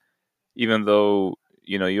media, even though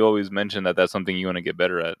you always mention that that's something you want to get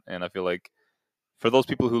better at. And I feel like for those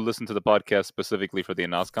people who listen to the podcast specifically for the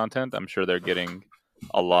Anas content, I'm sure they're getting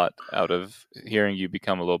a lot out of hearing you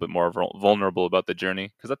become a little bit more vulnerable about the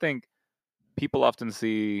journey. Because I think people often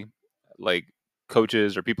see like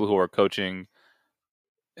coaches or people who are coaching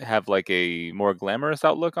have like a more glamorous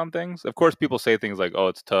outlook on things. Of course, people say things like, "Oh,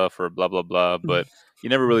 it's tough" or blah blah blah, but you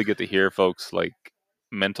never really get to hear folks like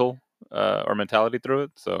mental or mentality through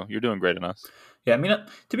it. So you're doing great in us. Yeah, I mean,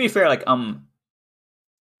 to be fair, like I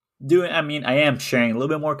mean, I am sharing a little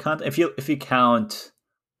bit more content. If you count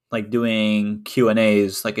like doing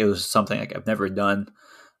Q&As, like it was something like I've never done.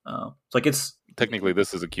 So like it's Technically,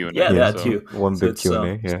 this is a yeah, Q&A, Yeah, that so too. one So big it's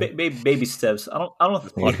Q&A. it's Yeah. baby steps. I don't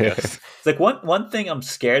this like Yeah. podcast. it's like one thing I'm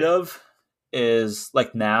scared of is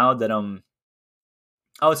like now that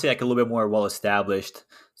I would say like a little bit more well established.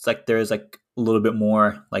 It's like there's like a little bit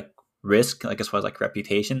more like risk, like as far as like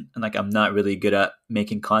reputation, and like I'm not really good at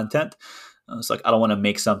making content. So like I don't want to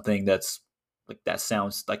make something that's like that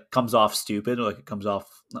sounds like comes off stupid, or like it comes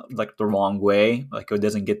off like the wrong way, like it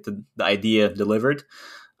doesn't get the idea delivered.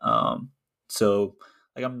 Um, so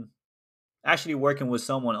like I'm actually working with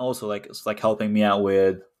someone also like it's like helping me out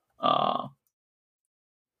with uh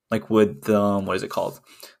like with what is it called,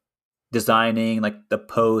 designing like the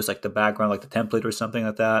post, like the background, like the template or something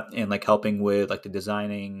like that, and like helping with like the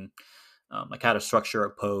designing, like how to structure a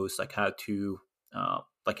post, like how to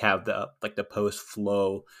like have the post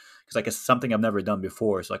flow, because like it's something I've never done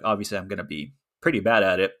before. So like obviously I'm gonna be pretty bad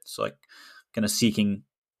at it. So like kind of seeking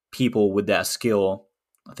people with that skill,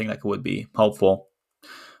 I think that would be helpful.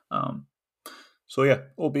 Um, so yeah,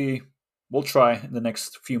 we'll try in the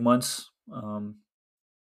next few months.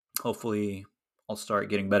 Hopefully I'll start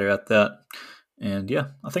getting better at that. And yeah,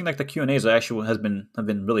 I think like the Q and A's actually have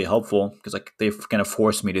been really helpful because like they've kind of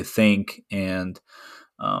forced me to think and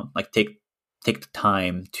like take the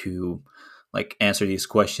time to like answer these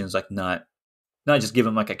questions, like not just give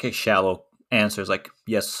them like a shallow answers like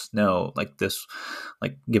yes, no, like this,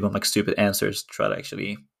 like give them like stupid answers. Try to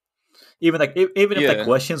actually even like even if the Yeah,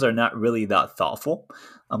 questions are not really that thoughtful,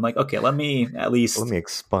 I'm like okay, let me at Let least me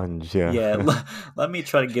expunge. Yeah. yeah let me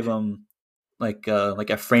try to give them like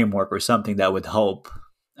a framework or something that would help.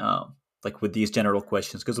 like with these general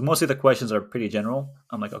questions, because most of the questions are pretty general.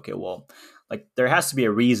 I'm like, okay, well, like there has to be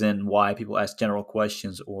a reason why people ask general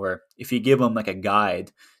questions, or if you give them like a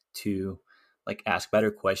guide to like ask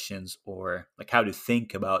better questions, or like how to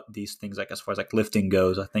think about these things, like as far as like lifting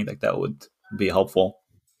goes, I think like that would be helpful.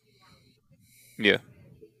 Yeah,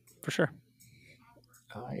 for sure.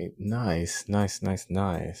 Alright, nice, nice, nice,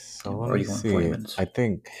 nice. Yeah, So we're let me already going 40 see. minutes. I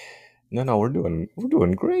think no, we're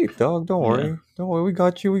doing great, dog. Don't Yeah. worry, don't worry. We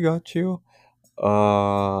got you. We got you.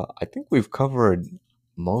 I think we've covered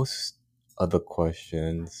most of the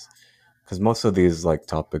questions because most of these like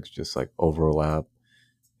topics just like overlap.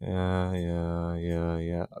 Yeah, yeah, yeah,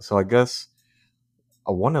 yeah. So I guess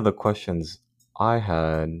one of the questions I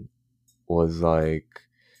had was like,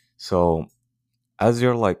 so as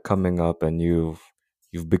you're like coming up and you've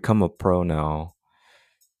become a pro now,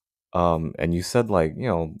 and you said like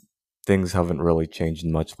things haven't really changed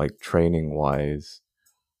much like training wise.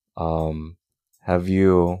 Um, have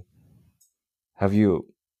you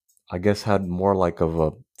I guess had more like of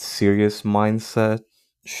a serious mindset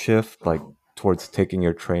shift like towards taking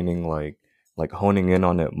your training like honing in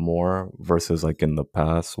on it more versus like in the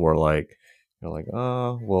past where like you're like,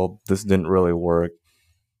 oh well, this didn't really work,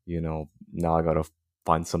 now I gotta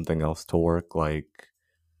find something else to work, like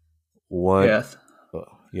what Yeah. uh,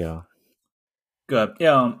 yeah. Good.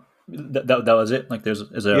 Yeah. That was it. Like,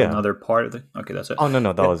 is there Yeah. another part of the? Okay, that's it. Oh, no,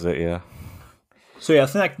 that Yeah. was it, yeah. So yeah, I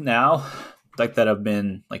think like now, like that I've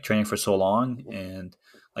been like training for so long, and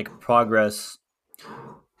like progress.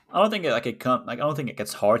 I don't think I don't think it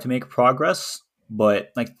gets hard to make progress,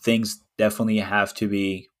 but like things definitely have to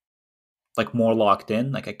be like more locked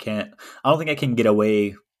in. Like I don't think I can get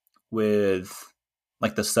away with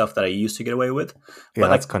like the stuff that I used to get away with. Yeah, But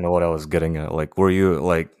that's like kind of what I was getting at. Like, were you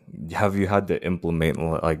like, have you had to implement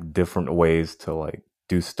like different ways to like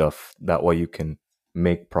do stuff that way you can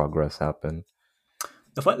make progress happen?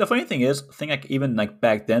 the funny thing is, I think like even like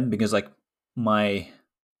back then, because like my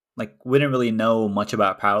like we didn't really know much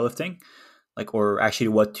about powerlifting, like or actually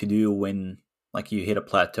what to do when like you hit a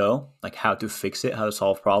plateau, like how to fix it, how to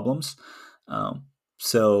solve problems. Um,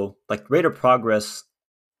 so like rate of progress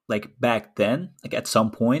like back then, like at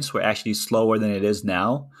some points were actually slower than it is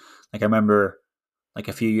now. Like I remember like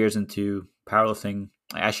a few years into powerlifting,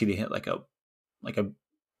 I actually hit like a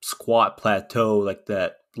squat plateau like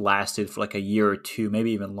that lasted for like a year or two,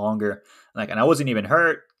 maybe even longer. Like, and I wasn't even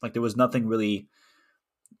hurt. Like there was nothing really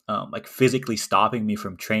like physically stopping me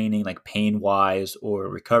from training, like pain wise or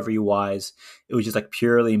recovery wise. It was just like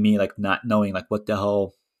purely me like not knowing like what the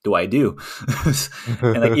hell do I do,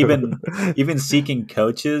 and like even seeking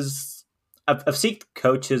coaches. I've seeked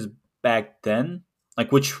coaches back then,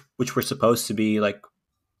 like which were supposed to be like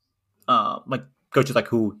coaches like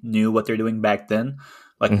who knew what they're doing back then,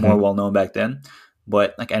 like more Hmm. well known back then.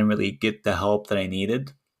 But like I didn't really get the help that I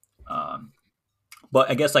needed. Um, but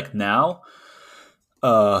I guess like now,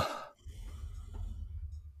 uh,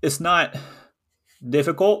 it's not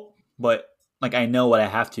difficult, but like I know what I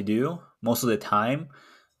have to do most of the time.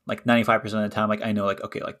 Like 95% of the time, like I know like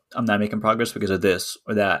okay, like I'm not making progress because of this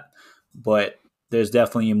or that. But there's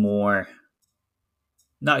definitely more,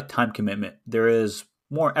 not time commitment. There is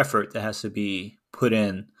more effort that has to be put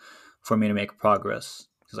in for me to make progress.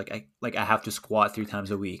 Because I have to squat 3 times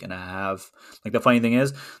a week, and I have like the funny thing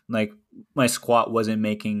is like my squat wasn't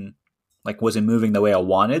moving the way I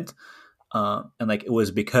wanted, and like it was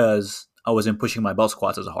because I wasn't pushing my belt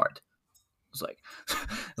squats as hard. It's like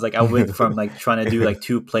it's like I went from like trying to do like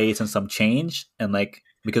 2 plates and some change, and like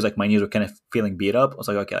because like my knees were kind of feeling beat up, I was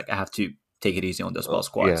like, okay, like I have to take it easy on those ball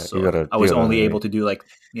squats. Yeah, So like I you was only able gotta to do like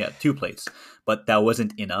 2 plates, but that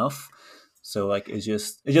wasn't enough. So like it's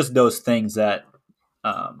just those things that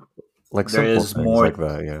like there simple is things like more.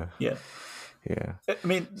 that. Yeah, Yeah, yeah, I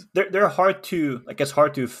mean they're hard to like it's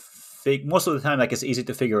hard to figure most of the time. Like it's easy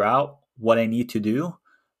to figure out what I need to do,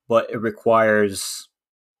 but it requires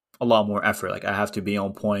a lot more effort. Like I have to be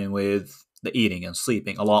on point with the eating and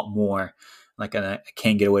sleeping a lot more. Like and I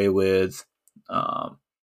can't get away with um,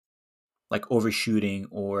 like overshooting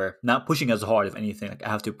or not pushing as hard. If anything, like I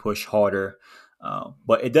have to push harder.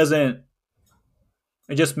 But it doesn't.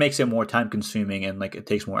 It just makes it more time consuming and like it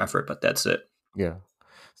takes more effort. But that's it. yeah.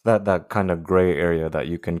 It's that kind of gray area that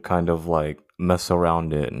you can kind of like mess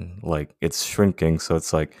around in. Like it's shrinking, so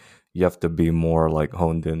it's like you have to be more like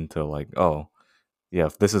honed into like, oh yeah,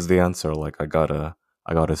 if this is the answer, like I gotta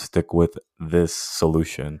stick with this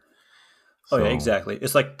solution. Oh yeah, So exactly.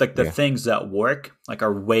 It's like the yeah. things that work like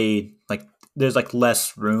are way like there's like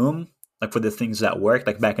less room like for the things that work.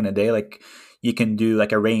 Like back in the day, like you can do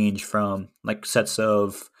like a range from like sets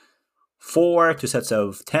of 4 to sets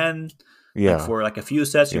of 10. Like Yeah. for like a few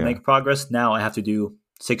sets, you Yeah. make progress. Now I have to do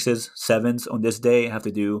sixes, sevens on this day. I have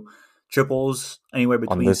to do triples anywhere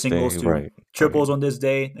On between this singles day, to right. Right. triples on this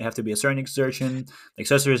day. They have to be a certain exertion. The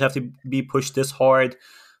accessories have to be pushed this hard.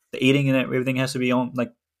 The eating and everything has to be on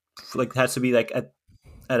like has to be like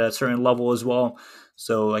at a certain level as well.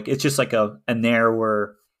 So like it's just like a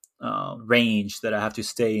narrower range that I have to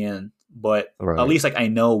stay in. But at Right. least like I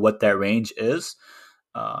know what that range is.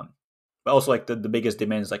 Um, but also like the biggest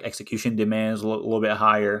demands like execution demands little bit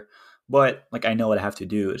higher. But like I know what I have to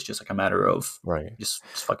do. It's just like a matter of Right. just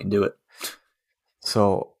fucking do it.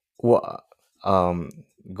 So, what? Um,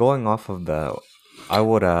 going off of that, I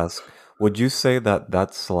would ask: would you say that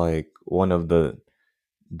that's like one of the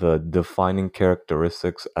defining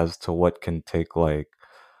characteristics as to what can take like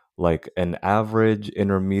an average,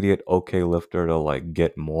 intermediate, okay lifter to like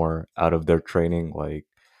get more out of their training, like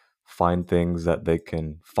find things that they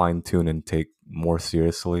can fine tune and take more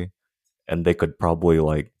seriously, and they could probably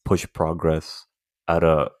like push progress at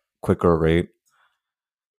a quicker rate?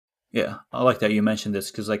 Yeah, I like that you mentioned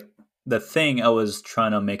this because like the thing I was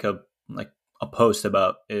trying to make a post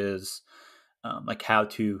about is like how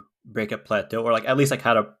to break a plateau or like at least like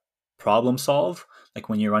how to problem solve like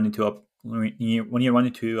when you run into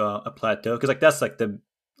a plateau because like that's like the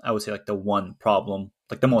I would say like the one problem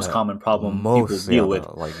like the most That common problem people most, deal yeah, with.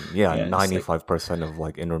 like yeah, Yeah, it's like 95% of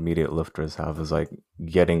like intermediate lifters have is like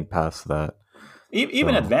getting past that. even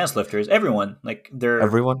So advanced lifters, everyone like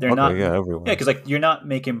everyone, they're okay, not. yeah, Yeah, everyone, because like you're not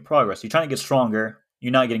making progress. You're trying to get stronger.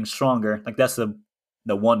 You're not getting stronger. Like that's the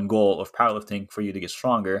one goal of powerlifting for you to get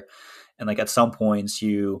stronger. And like at some points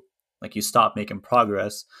you stop making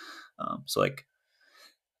progress. So like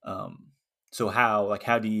um, so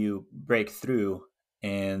how do you break through?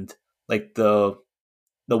 And like the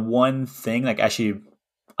one thing like actually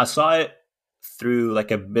I saw it through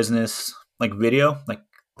like a business like video like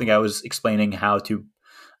the guy was explaining how to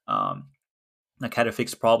um, like how to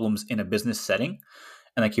fix problems in a business setting,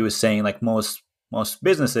 and like he was saying like most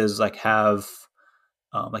businesses like have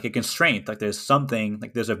like a constraint, like there's something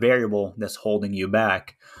like there's a variable that's holding you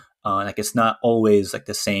back, like it's not always like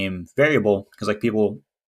the same variable because like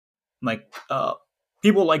like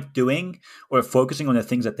people like doing or focusing on the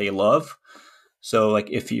things that they love. So like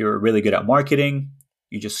if you're really good at marketing,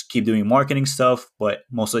 you just keep doing marketing stuff, but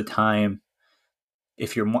most of the time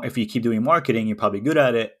if you keep doing marketing, you're probably good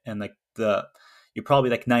at it, and like the you're probably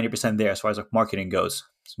like 90% there as far as like marketing goes.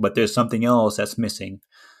 But there's something else that's missing.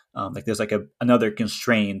 Like there's like another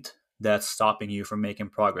constraint that's stopping you from making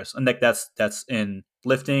progress, and like that's in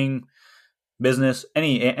lifting, business,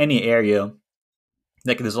 any area.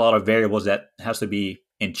 Like there's a lot of variables that has to be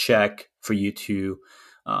in check for you to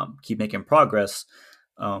keep making progress.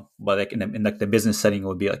 But like in like the business setting, it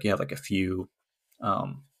would be like you have like a few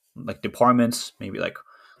um, like departments, maybe like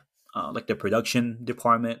the production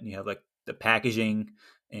department, and you have like the packaging,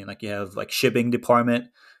 and like you have like shipping department.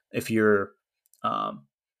 If you're um,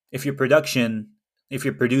 if your production if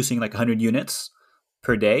you're producing like 100 units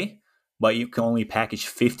per day, but you can only package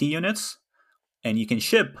 50 units, and you can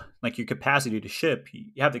ship like your capacity to ship,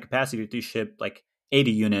 you have the capacity to ship like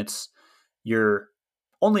 80 units, you're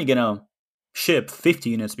only gonna ship 50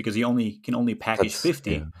 units because you only can only package that's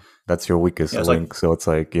yeah, 50. that's your weakest Yeah, it's like link. So it's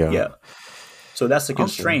like yeah, yeah, so that's the okay,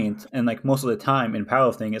 constraint, and like most of the time in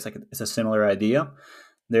powerlifting, it's like it's a similar idea.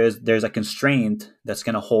 There's a constraint that's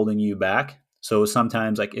kind of holding you back. So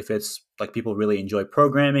sometimes, like if it's like people really enjoy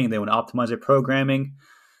programming, they want to optimize their programming,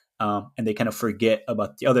 and they kind of forget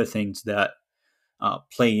about the other things that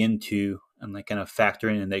play into and like kind of factor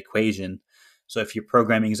in the equation. So if your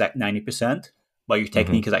programming is at 90%, but your hmm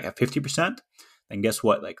technique is like at 50%, then guess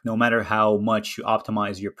what? Like no matter how much you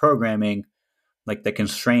optimize your programming, like the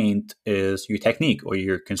constraint is your technique, or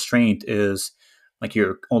your constraint is like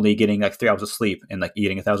you're only getting like 3 hours of sleep and like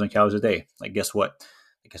eating 1,000 calories a day. Like guess what?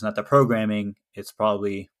 Like it's not the programming, it's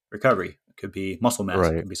probably recovery. It could be muscle mass,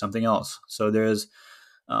 it right, could be something else. So there's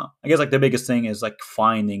I guess like the biggest thing is like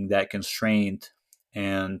finding that constraint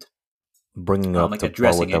and bringing up like to par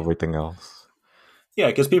addressing with it. everything else. Yeah,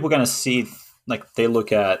 because people kind of see like they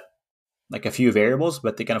look at like a few variables,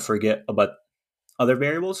 but they kind of forget about other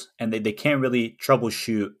variables, and they can't really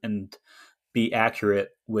troubleshoot and be accurate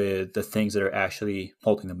with the things that are actually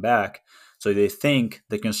holding them back. So they think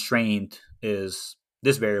the constraint is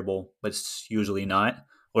this variable, but it's usually not.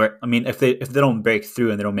 Or I mean, if they don't break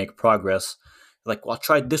through and they don't make progress, like, well, I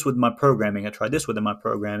tried this with my programming, I tried this with my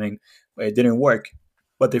programming, but it didn't work.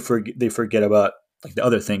 But they forget about like the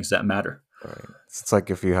other things that matter. Right. It's like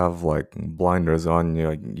if you have like blinders on,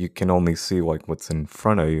 you can only see like what's in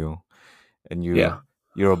front of you, and Yeah,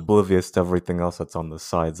 you're oblivious to everything else that's on the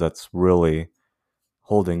sides. That's really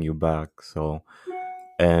holding you back. So,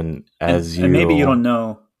 and and as and maybe you you, don't know.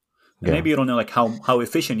 And yeah, maybe you don't know like how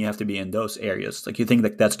efficient you have to be in those areas. Like you think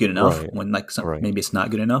like that's good enough right, when like right, maybe it's not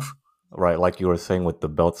good enough. right. Like you were saying with the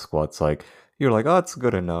belt squats, like you're like, oh, it's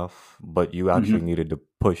good enough, but you actually Hmm. needed to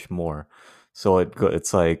push more. So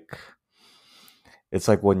it's like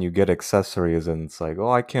when you get accessories and it's like,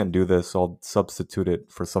 oh, I can't do this, I'll substitute it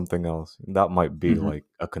for something else. That might be Hmm. like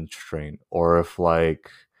a constraint. Or if like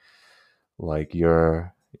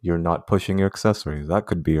you're not pushing your accessories, that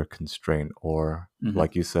could be your constraint. Or Hmm.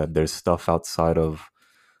 like you said, there's stuff outside of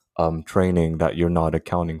training that you're not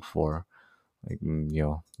accounting for. Like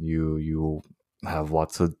you have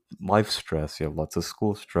lots of life stress, you have lots of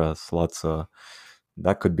school stress, lots of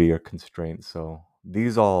that could be your constraint. So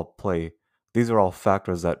these are all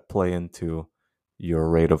factors that play into your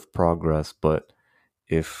rate of progress. But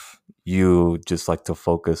if you just like to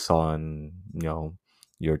focus on,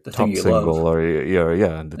 your The thing top you love, single or your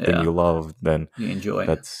yeah, the thing yeah, you love, then you enjoy.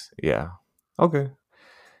 that's yeah. Okay.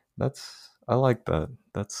 I like that.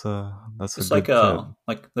 That's a It's good tip.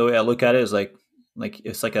 like the way I look at it is like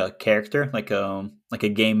it's like a character, like a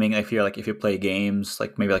gaming. If you play games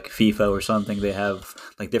like maybe like FIFA or something, they have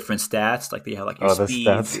like different stats. Like they have like your Oh, the speed,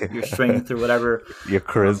 stats, your yeah. strength, or whatever. Your Um,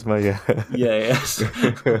 charisma, yeah, yes.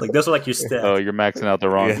 yeah. Like those are like your Oh, stats. you're maxing out the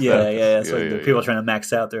wrong Yeah. Yeah, stats. yeah. So Yeah, like the yeah, people yeah. are trying to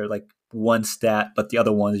max out their like one stat, but the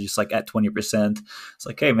other one is just like at 20%. It's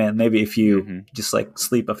like, hey man, maybe if you Hmm. just like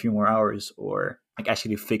sleep a few more hours or like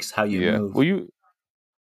actually fix how you Yeah. move. Well,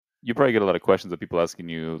 you probably get a lot of questions of people asking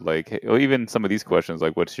you like, hey, or even some of these questions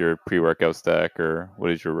like, what's your pre-workout stack, or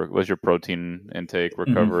what's your protein intake, Hmm.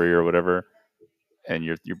 recovery, or whatever, and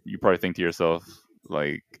you probably think to yourself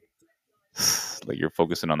like like you're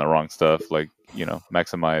focusing on the wrong stuff. Like,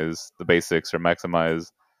 maximize the basics or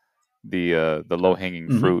maximize the low hanging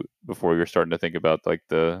Hmm. fruit before you're starting to think about like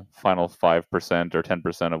the final 5% or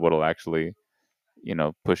 10% of what'll actually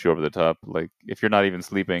push you over the top. Like if you're not even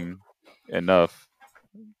sleeping enough,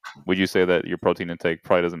 would you say that your protein intake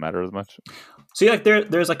probably doesn't matter as much? See, like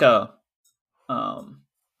there's um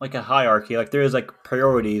like a hierarchy. Like there is like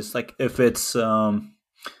priorities. Like if it's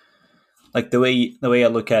like the way I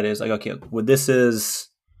look at it is like, okay, well this is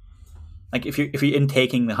like if you're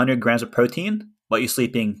intaking 100 grams of protein but you're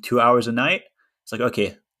sleeping 2 hours a night, it's like,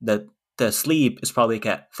 okay, the sleep is probably like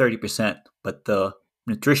at 30%, but the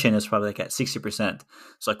nutrition is probably like at 60%.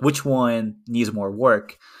 So like which one needs more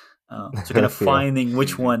work? So kind of Yeah. finding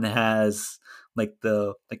which Hmm. one has like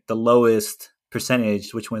the lowest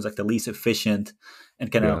percentage, which one's like the least efficient,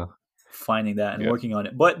 and kind of Yeah. finding that and Yeah. working on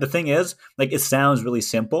it. But the thing is, like, it sounds really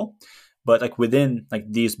simple, but like within like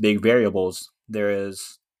these big variables, there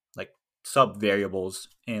is like sub variables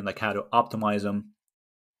and like how to optimize them.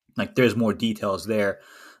 Like there's more details there.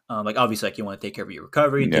 Like obviously, like you want to take care of your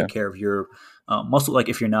recovery, Yeah. take care of your muscle. Like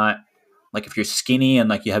if you're not, like if you're skinny and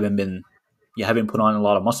like you haven't put on a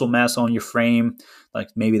lot of muscle mass on your frame, like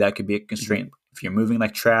maybe that could be a Hmm. constraint. If you're moving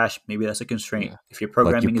like trash, maybe that's a constraint. Yeah. If your Like you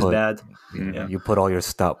programming is put bad, yeah, yeah. you put all your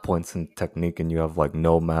stat points in technique and you have like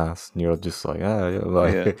no mass and you're just like, yeah, Yeah.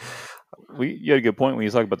 like You had a good point when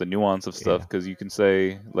you talk about the nuance of stuff, yeah. because you can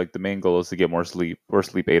say like the main goal is to get more sleep or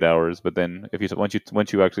sleep 8 hours, but then if you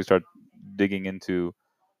once you actually start digging into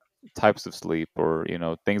types of sleep, or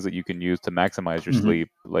things that you can use to maximize your Hmm. sleep,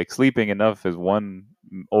 like sleeping enough is one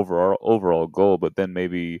overall goal, but then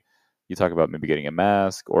maybe you talk about maybe getting a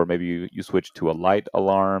mask, or maybe you switch to a light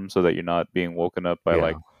alarm so that you're not being woken up by Yeah.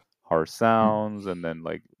 like harsh sounds, and then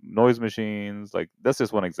like noise machines. Like that's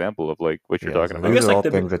just one example of like what you're Yeah. talking So I about. these guess are like all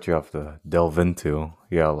the things that you have to delve into.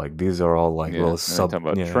 Yeah, like these are all like Yeah, little and then you talk sub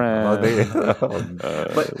about yeah. Oh, they trend.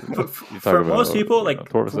 but You talk for most about people, like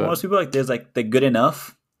torso. there's like the good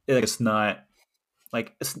enough. Like it's not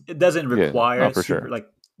like it doesn't Yeah, no, require for super sure. like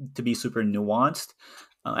to be super nuanced.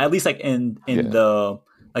 At least like in Yeah. the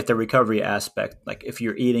like the recovery aspect. Like if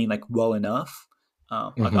you're eating like well enough,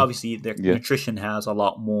 like Mhm. obviously the Yeah. nutrition has a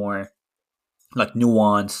lot more like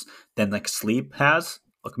nuance than like sleep has.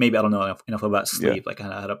 Like maybe I don't know enough about Yeah. sleep, like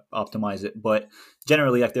how to optimize it, but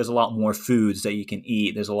generally, like there's a lot more foods that you can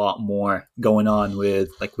eat. There's a lot more going on with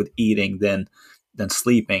eating than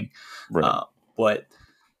sleeping. Right. Uh, but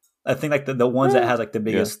I think like the ones that has like the Yeah.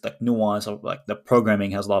 biggest like nuance of like the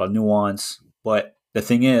programming has a lot of nuance. But the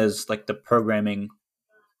thing is, like the programming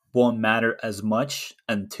won't matter as much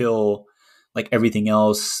until like everything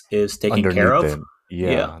else is taken care Underneath of. it.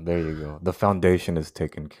 Yeah, Yeah, there you go. The foundation is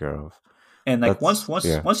taken care of. and like once That's once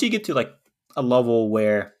yeah. once you get to like a level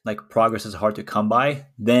where like progress is hard to come by,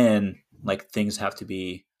 then like things have to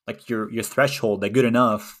be like your threshold, like good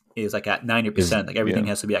enough is like at ninety Is percent. Like Yeah. everything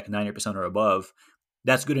has to be like 90% or above.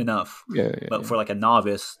 That's good enough. Yeah. Yeah. But Yeah. for like a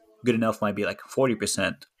novice, good enough might be like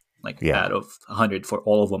 40%, like Yeah. out of 100 for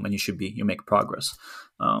all of them, and you make progress.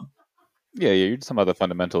 Um, Yeah, you're just talking about the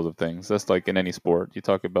fundamentals of things. That's like in any sport. You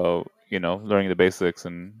talk about, learning the basics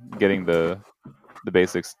and getting the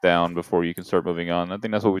basics down before you can start moving on. I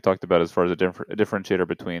think that's what we talked about as far as a differentiator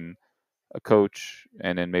between a coach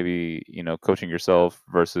and then maybe coaching yourself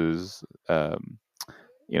versus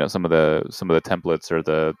some of the templates or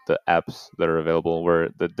the apps that are available. Where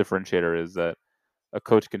the differentiator is that a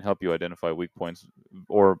coach can help you identify weak points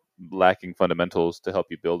or lacking fundamentals to help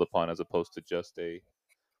you build upon, as opposed to just a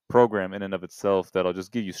program in and of itself that'll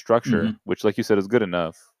just give you structure, mhm. which, like you said, is good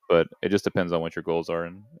enough. But it just depends on what your goals are.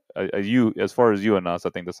 And you, as far as you and us, I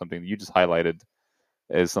think that's something you just highlighted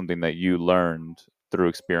as something that you learned through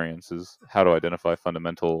experiences, how to identify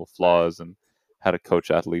fundamental flaws and how to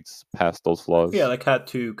coach athletes past those Yeah, flaws. like how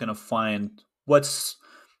to kind of find what's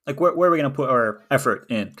like where are we going to put our effort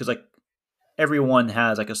in? Because like everyone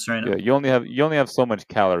has like a Yeah, certain you only have so much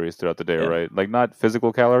calories throughout the day, yeah right? Like not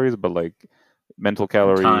physical calories, but like mental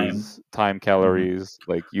time. calories, time Mhm. calories.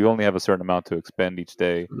 Like you only have a certain amount to expend each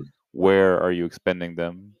day. Where are you expending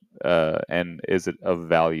them? And is it of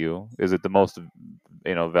value? Is it the most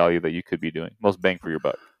value that you could be doing? Most bang for your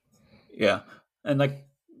buck. Yeah, and like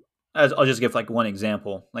as I'll just give like one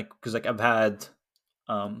example, like because like I've had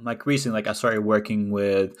like recently, like I started working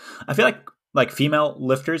with. I feel like female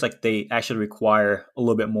lifters, like they actually require a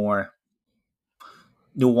little bit more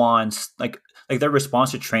nuance. Like their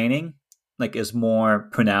response to training, like is more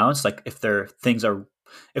pronounced. Like if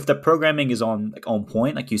the programming is on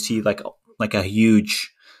point, like you see like a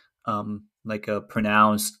huge, like a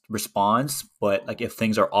pronounced response. But like if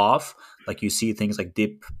things are off, like you see things like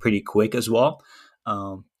dip pretty quick as well.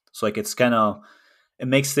 So like it's kind of it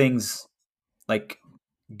makes things like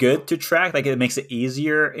good to track. Like it makes it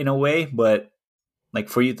easier in a way, but like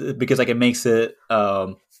for you because like it makes it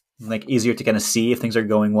like easier to kind of see if things are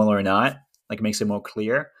going well or not. Like it makes it more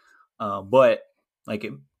clear. But like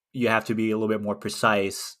you have to be a little bit more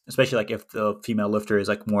precise, especially like if the female lifter is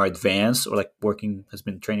like more advanced or like working has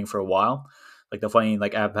been training for a while. Like the funny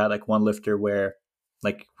like I've had like one lifter where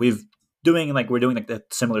like we're doing like the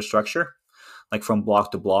similar structure like from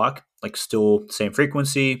block to block, like still same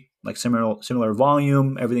frequency, like similar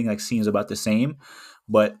volume, everything like seems about the same,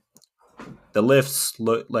 but the lifts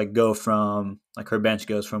look like go from like her bench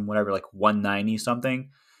goes from whatever like 190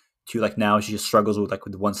 something to like now she just struggles with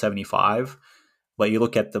 175. But you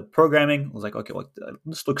look at the programming, it was like okay, well,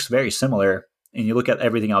 this looks very similar, and you look at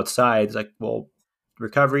everything outside, it's like well,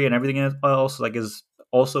 recovery and everything else like is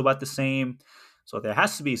also about the same. So there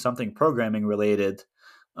has to be something programming related,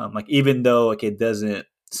 like even though like it doesn't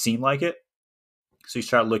seem like it. So you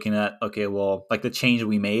start looking at okay, well, like the change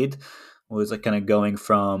we made was like kind of going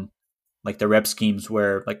from like the rep schemes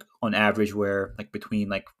where like on average were like between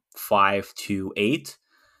like 5 to 8.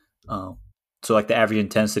 Um, so like the average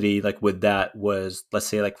intensity like with that was let's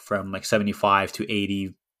say like from like 75 to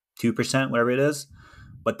 82%, whatever it is,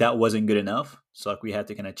 but that wasn't good enough. So like we had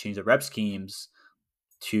to kind of change the rep schemes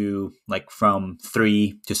to like from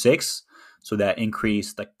 3 to 6, so that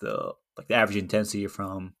increased like the average intensity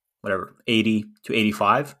from whatever 80 to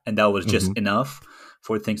 85, and that was Hmm. just enough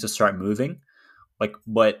for things to start moving. Like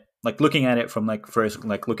but like looking at it from like first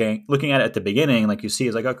like looking at it at the beginning, like you see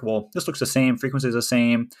it's like okay, well this looks the same, frequency is the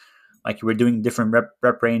same, like we're doing different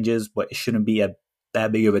rep ranges, but it shouldn't be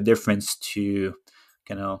that big of a difference to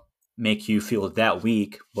kind of make you feel that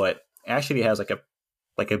weak. But it actually has like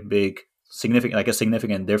a big significant like a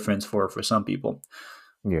significant difference for some people.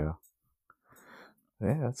 Yeah.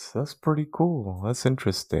 Yeah, that's pretty cool. That's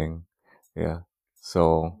interesting. Yeah.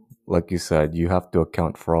 So, like you said, you have to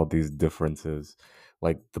account for all these differences.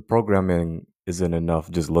 Like the programming isn't enough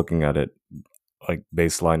just looking at it like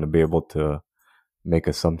baseline to be able to make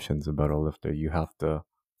assumptions about a lifter. You have to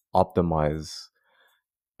optimize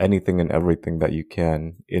anything and everything that you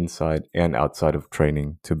can inside and outside of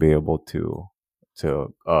training to be able to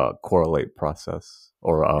correlate process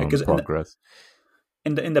or Because progress.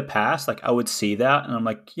 in the past, like I would see that and I'm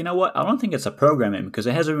like, you know what? I don't think it's a programming because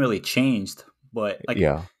it hasn't really changed. But like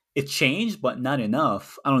Yeah. it changed, but not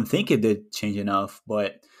enough. I don't think it did change enough.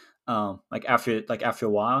 But like after a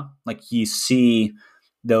while, like you see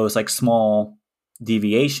those like small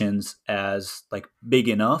deviations as like big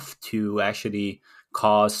enough to actually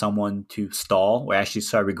cause someone to stall or actually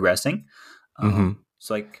start regressing. Mm-hmm.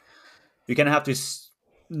 So like you kind of have to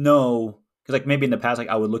know because like maybe in the past like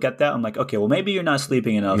I would look at that, I'm like okay, well maybe you're not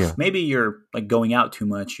sleeping enough, Yeah. maybe you're like going out too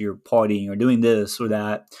much, you're partying or doing this or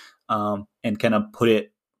that, and kind of put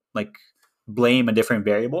it like blame a different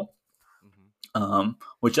variable,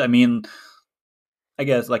 which I mean I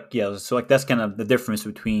guess so like that's kind of the difference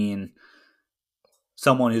between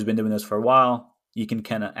someone who's been doing this for a while. You can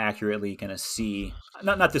kind of accurately kind of see,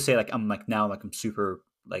 not to say like I'm like now like I'm super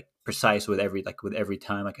like precise with every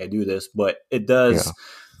time like I do this, but it Yeah, does.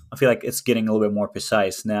 I feel like it's getting a little bit more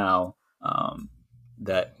precise now.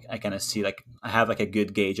 That I kind of see like I have like a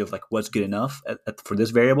good gauge of like what's good enough for this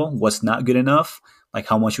variable, what's not good enough, like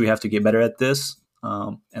how much we have to get better at this,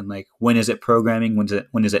 and like when is it programming,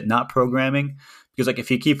 when is it not programming? Because like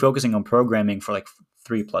if you keep focusing on programming for like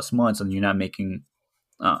 3+ months and you're not making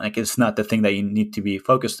like it's not the thing that you need to be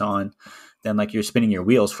focused on, then like you're spinning your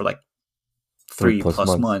wheels for like three three plus plus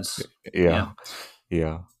months. months. Yeah, Yeah.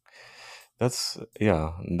 yeah. That's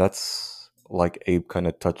like Abe kind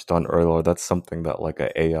of touched on earlier. That's something that like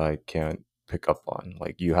a AI can't pick up on.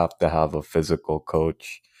 Like you have to have a physical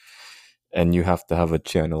coach and you have to have a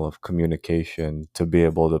channel of communication to be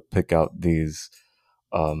able to pick out these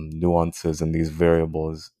nuances and these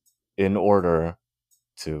variables in order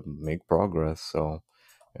to make progress. So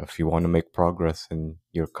if you want to make progress and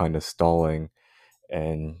you're kind of stalling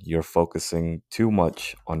and you're focusing too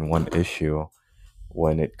much on one issue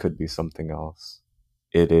when it could be something else,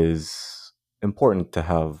 it is important to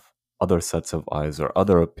have other sets of eyes or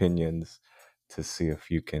other opinions to see if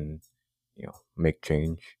you can, make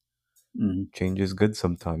change. Mm-hmm. Change is good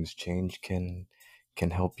sometimes. Change can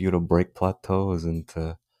help you to break plateaus and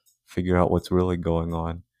to figure out what's really going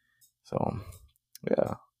on. So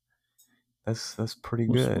yeah, that's pretty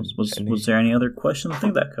good. Was there any other question? I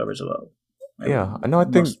think that covers about Yeah, I know. I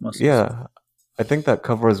think most of the stuff. yeah, I think that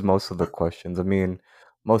covers most of the questions. I mean,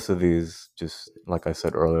 most of these, just like I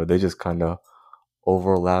said earlier, they just kind of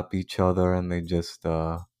overlap each other, and they just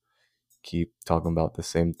keep talking about the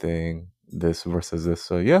same thing, this versus this.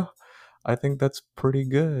 So yeah, I think that's pretty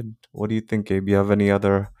good. What do you think, Gabe? You have any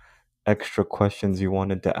other extra questions you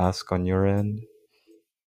wanted to ask on your end?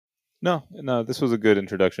 No, no, this was a good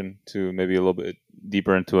introduction to maybe a little bit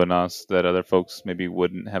deeper into Anas that other folks maybe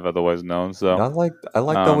wouldn't have otherwise known. So, I like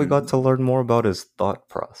that we got um, to learn more about his thought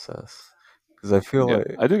process, because I feel yeah, like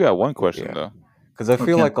I do got one question yeah, though. because I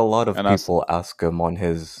feel Okay. like a lot of Anas, people ask him oh,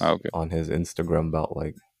 okay, on his Instagram about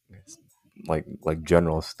like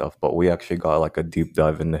general stuff, but we actually got like a deep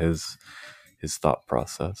dive into his thought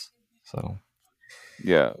process. So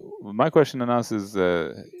yeah, my question, Anas, is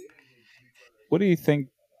what do you think?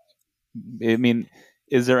 I mean,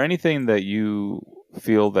 is there anything that you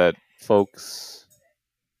feel that folks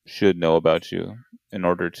should know about you in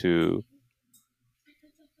order to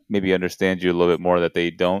maybe understand you a little bit more that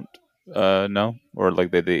they don't know, or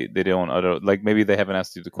like they don't like maybe they haven't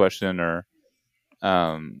asked you the question, or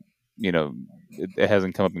um, it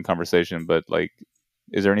hasn't come up in conversation, but like,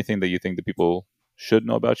 is there anything that you think that people should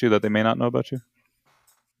know about you that they may not know about you?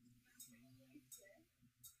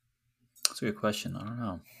 That's a good question. I don't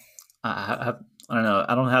know. I don't know.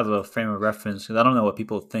 I don't have a frame of reference because I don't know what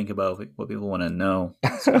people think about what people want to know.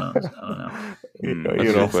 So I don't know. That's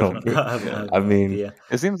a good question. something. I Yeah, have I no mean, idea.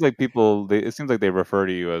 it seems like it seems like they refer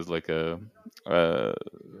to you as like uh,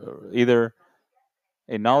 either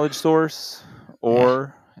a knowledge source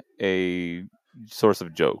or a source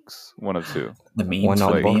of jokes. One of two. The why memes for not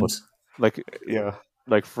the Like both? memes. like Yeah,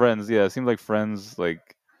 like friends. Yeah, it seems like friends like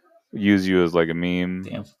use you as like a meme,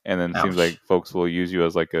 Damn. and then it seems like Ouch. folks will use you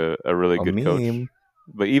as like a really a good coach. meme.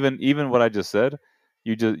 But even what I just said,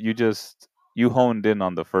 you honed in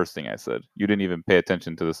on the first thing I said. You didn't even pay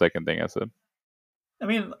attention to the second thing I said. I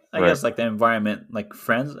mean, I Right. guess like the environment, like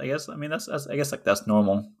friends. I guess. I mean, that's I guess like that's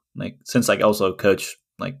normal. Like since like also coach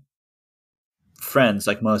like friends,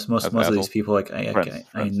 like As most of these assholes. people like I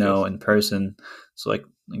Friends, know yes. in person. So like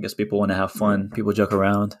I guess people want to have Yeah. fun. People joke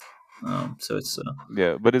around. So it's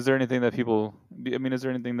Yeah, but is there anything that people? I mean, is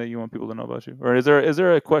there anything that you want people to know about you, or is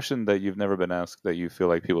there a question that you've never been asked that you feel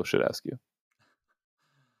like people should ask you?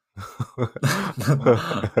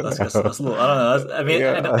 that's a little. I don't know. I mean,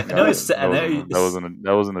 I know Yeah. it's. I know it's.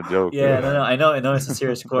 That wasn't a joke. Yeah, no, no. I know it's a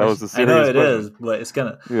serious That was question. a I know serious it question. is, but it's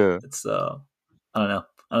gonna. Yeah. It's. I don't know.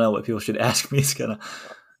 I don't know what people should ask me. It's gonna.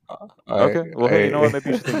 I Okay. Well, hey, you know what? I Maybe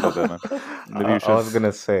you should think about that, man. Maybe you I should. was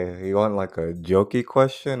gonna say, you want like a jokey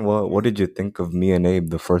question? What did you think of me and Abe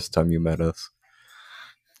the first time you met us?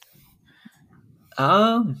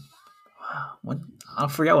 Um. When I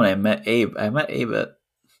forgot when I met Abe. I met Abe at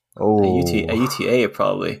Oh, UTA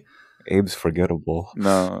probably, Abe's forgettable.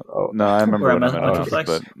 No, Oh, no, I remember where I when I met met okay. Anas,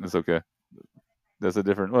 but Metroflex it's okay. That's a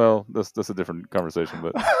different. Well, that's a different conversation.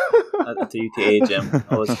 But at the UTA gym.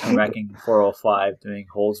 I was racking 405 doing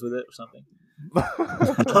holds with it or something.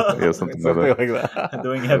 yeah, something like that. Something like that.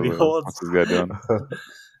 Doing I was heavy like, holds. what's this guy doing?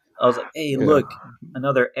 I was like, "Hey, Yeah. look,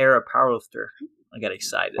 another era powerlifter." I get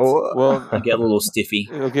excited. Well, I get a little stiffy.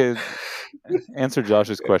 Okay, answer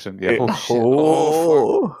Josh's question. Yeah. Oh shit.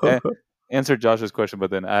 Oh. Answer Josh's question, but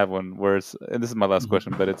then I have one where it's, and this is my last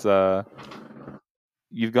question, but it's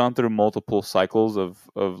you've gone through multiple cycles of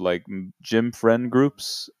like gym friend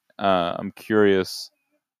groups. I'm curious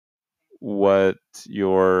what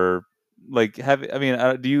your like have. I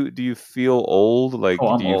mean, do you feel old? Like, Oh,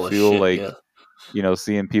 I'm do you old as feel shit. like Yeah.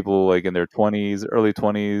 seeing people like in their 20s, early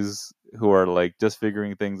 20s who are like just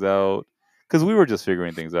figuring things out? Because we were just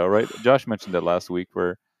figuring things out, right? Josh mentioned it last week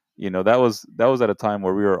where that was at a time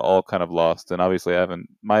where we were all kind of lost, and obviously I haven't.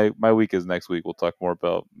 My week is next week. We'll talk more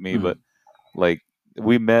about me, but like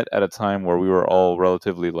we met at a time where we were all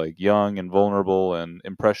relatively like young and vulnerable and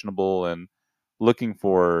impressionable and looking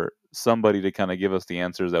for somebody to kind of give us the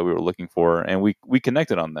answers that we were looking for, and we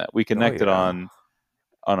connected on that. We Oh connected yeah.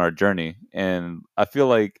 on our journey, and I feel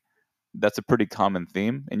like that's a pretty common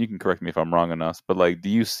theme, and you can correct me if I'm wrong on us, but like do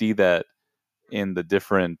you see that in the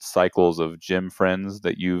different cycles of gym friends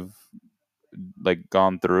that you've like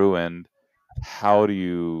gone through, and how do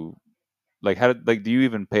you like do you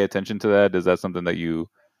even pay attention to that? Is that something that you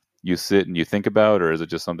sit and you think about, or is it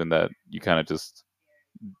just something that you kind of just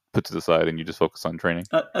put to the side and you just focus on training?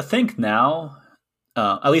 I think now,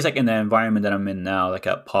 at least like in the environment that I'm in now, like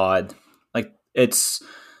at Pod, like it's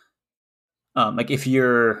like if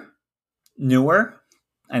you're newer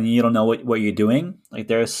and you don't know what you're doing, like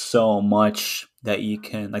there's so much that you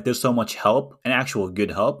can like. There's so much help and actual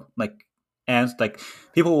good help. And like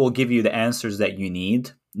people will give you the answers that you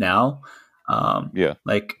need now. Yeah.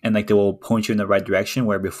 Like and like they will point you in the right direction.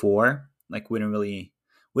 Where before, like we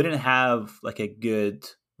didn't have like a good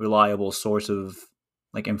reliable source of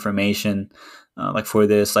like information like for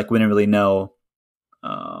this. Like we didn't really know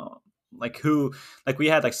uh, like who like we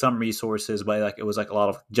had like some resources, but like it was like a lot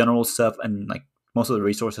of general stuff, and like most of the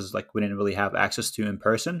resources like we didn't really have access to in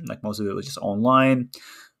person. Like most of it was just online,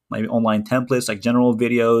 maybe online templates, like general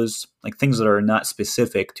videos, like things that are not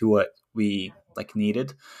specific to what we like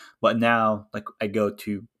needed. But now like I go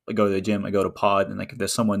to the gym, I go to Pod, and like if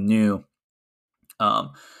there's someone new,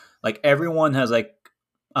 um like everyone has like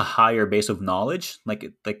a higher base of knowledge. Like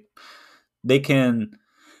they can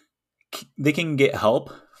they can get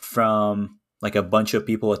help from like a bunch of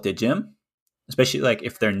people at the gym, especially like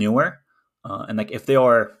if they're newer, and like if they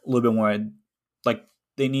are a little bit more like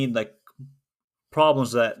they need like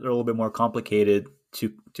problems that are a little bit more complicated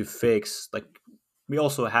to fix. Like we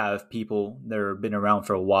also have people that have been around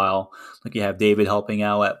for a while. Like you have David helping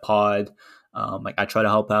out at Pod. Like I try to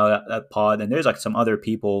help out at Pod, and there's like some other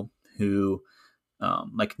people who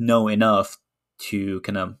like know enough to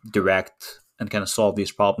kind of direct and kind of solve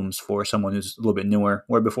these problems for someone who's a little bit newer,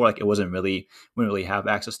 where before like it wasn't really we didn't really have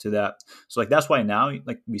access to that. So like that's why now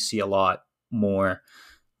like we see a lot more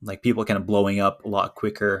like people kind of blowing up a lot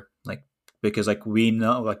quicker, like because like we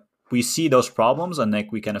know like we see those problems and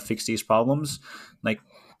like we kind of fix these problems like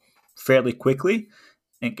fairly quickly,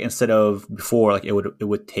 and instead of before like it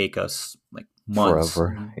would take us like months,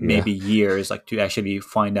 Forever. Yeah. maybe years, like to actually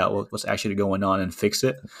find out what's actually going on and fix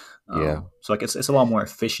it. Yeah. So like it's a lot more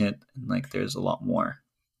efficient, and like there's a lot more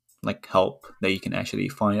like help that you can actually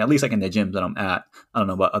find, at least like in the gyms that I'm at. I don't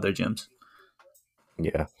know about other gyms.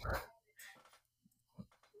 Yeah.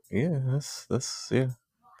 Yeah. That's yeah.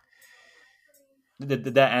 Did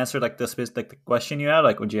that answer like like the question you had?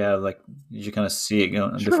 Like, would you have like did you kind of see it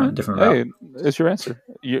going a Sure. different Hey, route? it's your answer.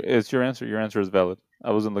 It's your answer. Your answer is valid.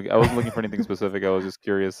 I wasn't looking for anything specific. I was just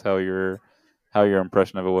curious how your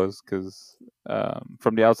impression of it was, because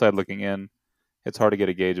from the outside looking in, it's hard to get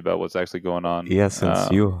a gauge about what's actually going on. Yeah,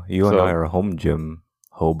 since you and I So, are home gym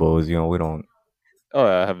hobos, we don't. oh,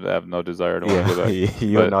 I have no desire to want Yeah, to go back.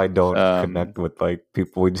 you and But I don't connect with like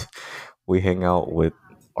people. We hang out with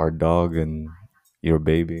our dog and your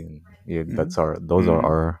baby, and yeah, mhm, those are mhm,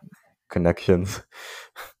 our connections.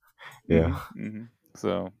 Yeah.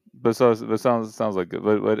 So, but that sounds like good.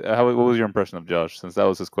 But what was your impression of Josh? Since that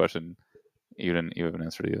was his question, you haven't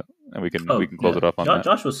answered it yet, and we Oh can close yeah, it off on that.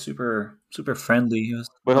 Josh was super friendly. He was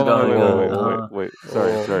Wait, the hold on, guy. wait.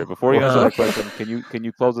 Sorry. Before you answer that question, can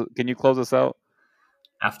you close us out?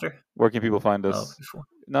 After. Where can people find Oh, us? before.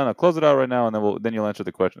 No, close it out right now, and then you'll answer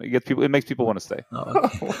the question. It makes people want to stay. Oh,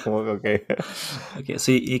 okay. Okay. Okay,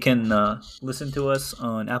 so you can listen to us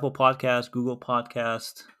on Apple Podcast, Google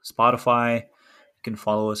Podcast, Spotify. You can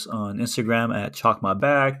follow us on Instagram at Chalk My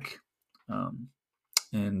Back,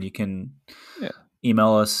 and you can Yeah.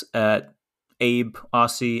 email us at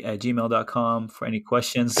abeaussie@gmail.com for any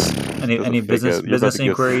questions, That's a any fake ass. You're about business to give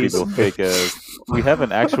inquiries. people fake ass. We have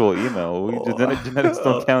an actual email. Genetics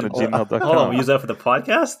don't count at Hold on, we gmail.com. use that for the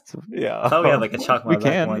podcast? So I Yeah. thought we had like a Chalk we My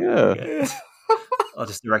Back can, one. yeah. Okay. I'll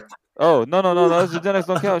just direct. Oh no, those genetics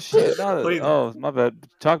don't count. Shit, no. What do you- Oh, my bad.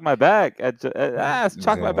 Chalk my back.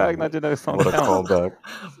 Chalk my back. Not genetics don't What a count. callback.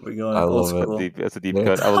 We're going I old love it. school. That's a deep Yeah.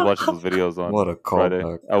 cut. I was watching those videos on What a Friday.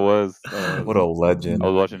 callback. I was. What a legend. I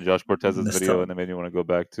was watching Josh Cortez's Nostal- video, and it made me want to go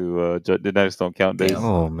back to genetics don't count days. Damn.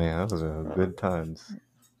 Oh man, that was good times.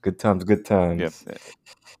 Good times. Yeah.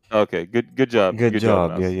 Okay. Good job. Good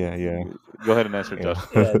job. Mouse. Yeah. Go ahead and answer, Josh.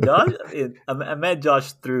 Yeah, Josh. I met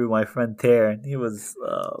Josh through my friend Ter, and he was.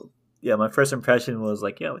 My first impression was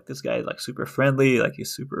like, yeah, like this guy is like super friendly, like he's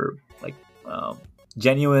super like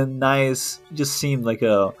genuine, nice. Just seemed like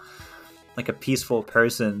a peaceful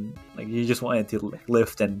person. Like you just wanted to like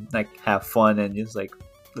lift and like have fun and just like.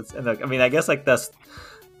 I mean, I guess like that's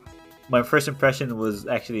my first impression was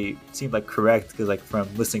actually seemed like correct because like from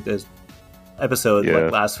listening to his episode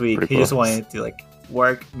like last week, he just wanted to like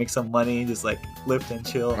work, make some money, just like lift and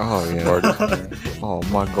chill. Oh yeah. Oh,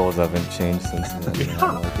 my goals haven't changed since then.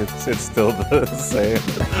 Yeah. Like it's still the same.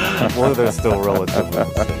 Or they're still relatively the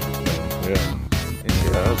same. So,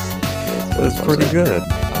 yeah. That's pretty good.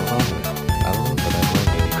 I love it.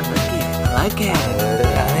 I like it.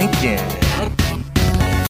 I like it.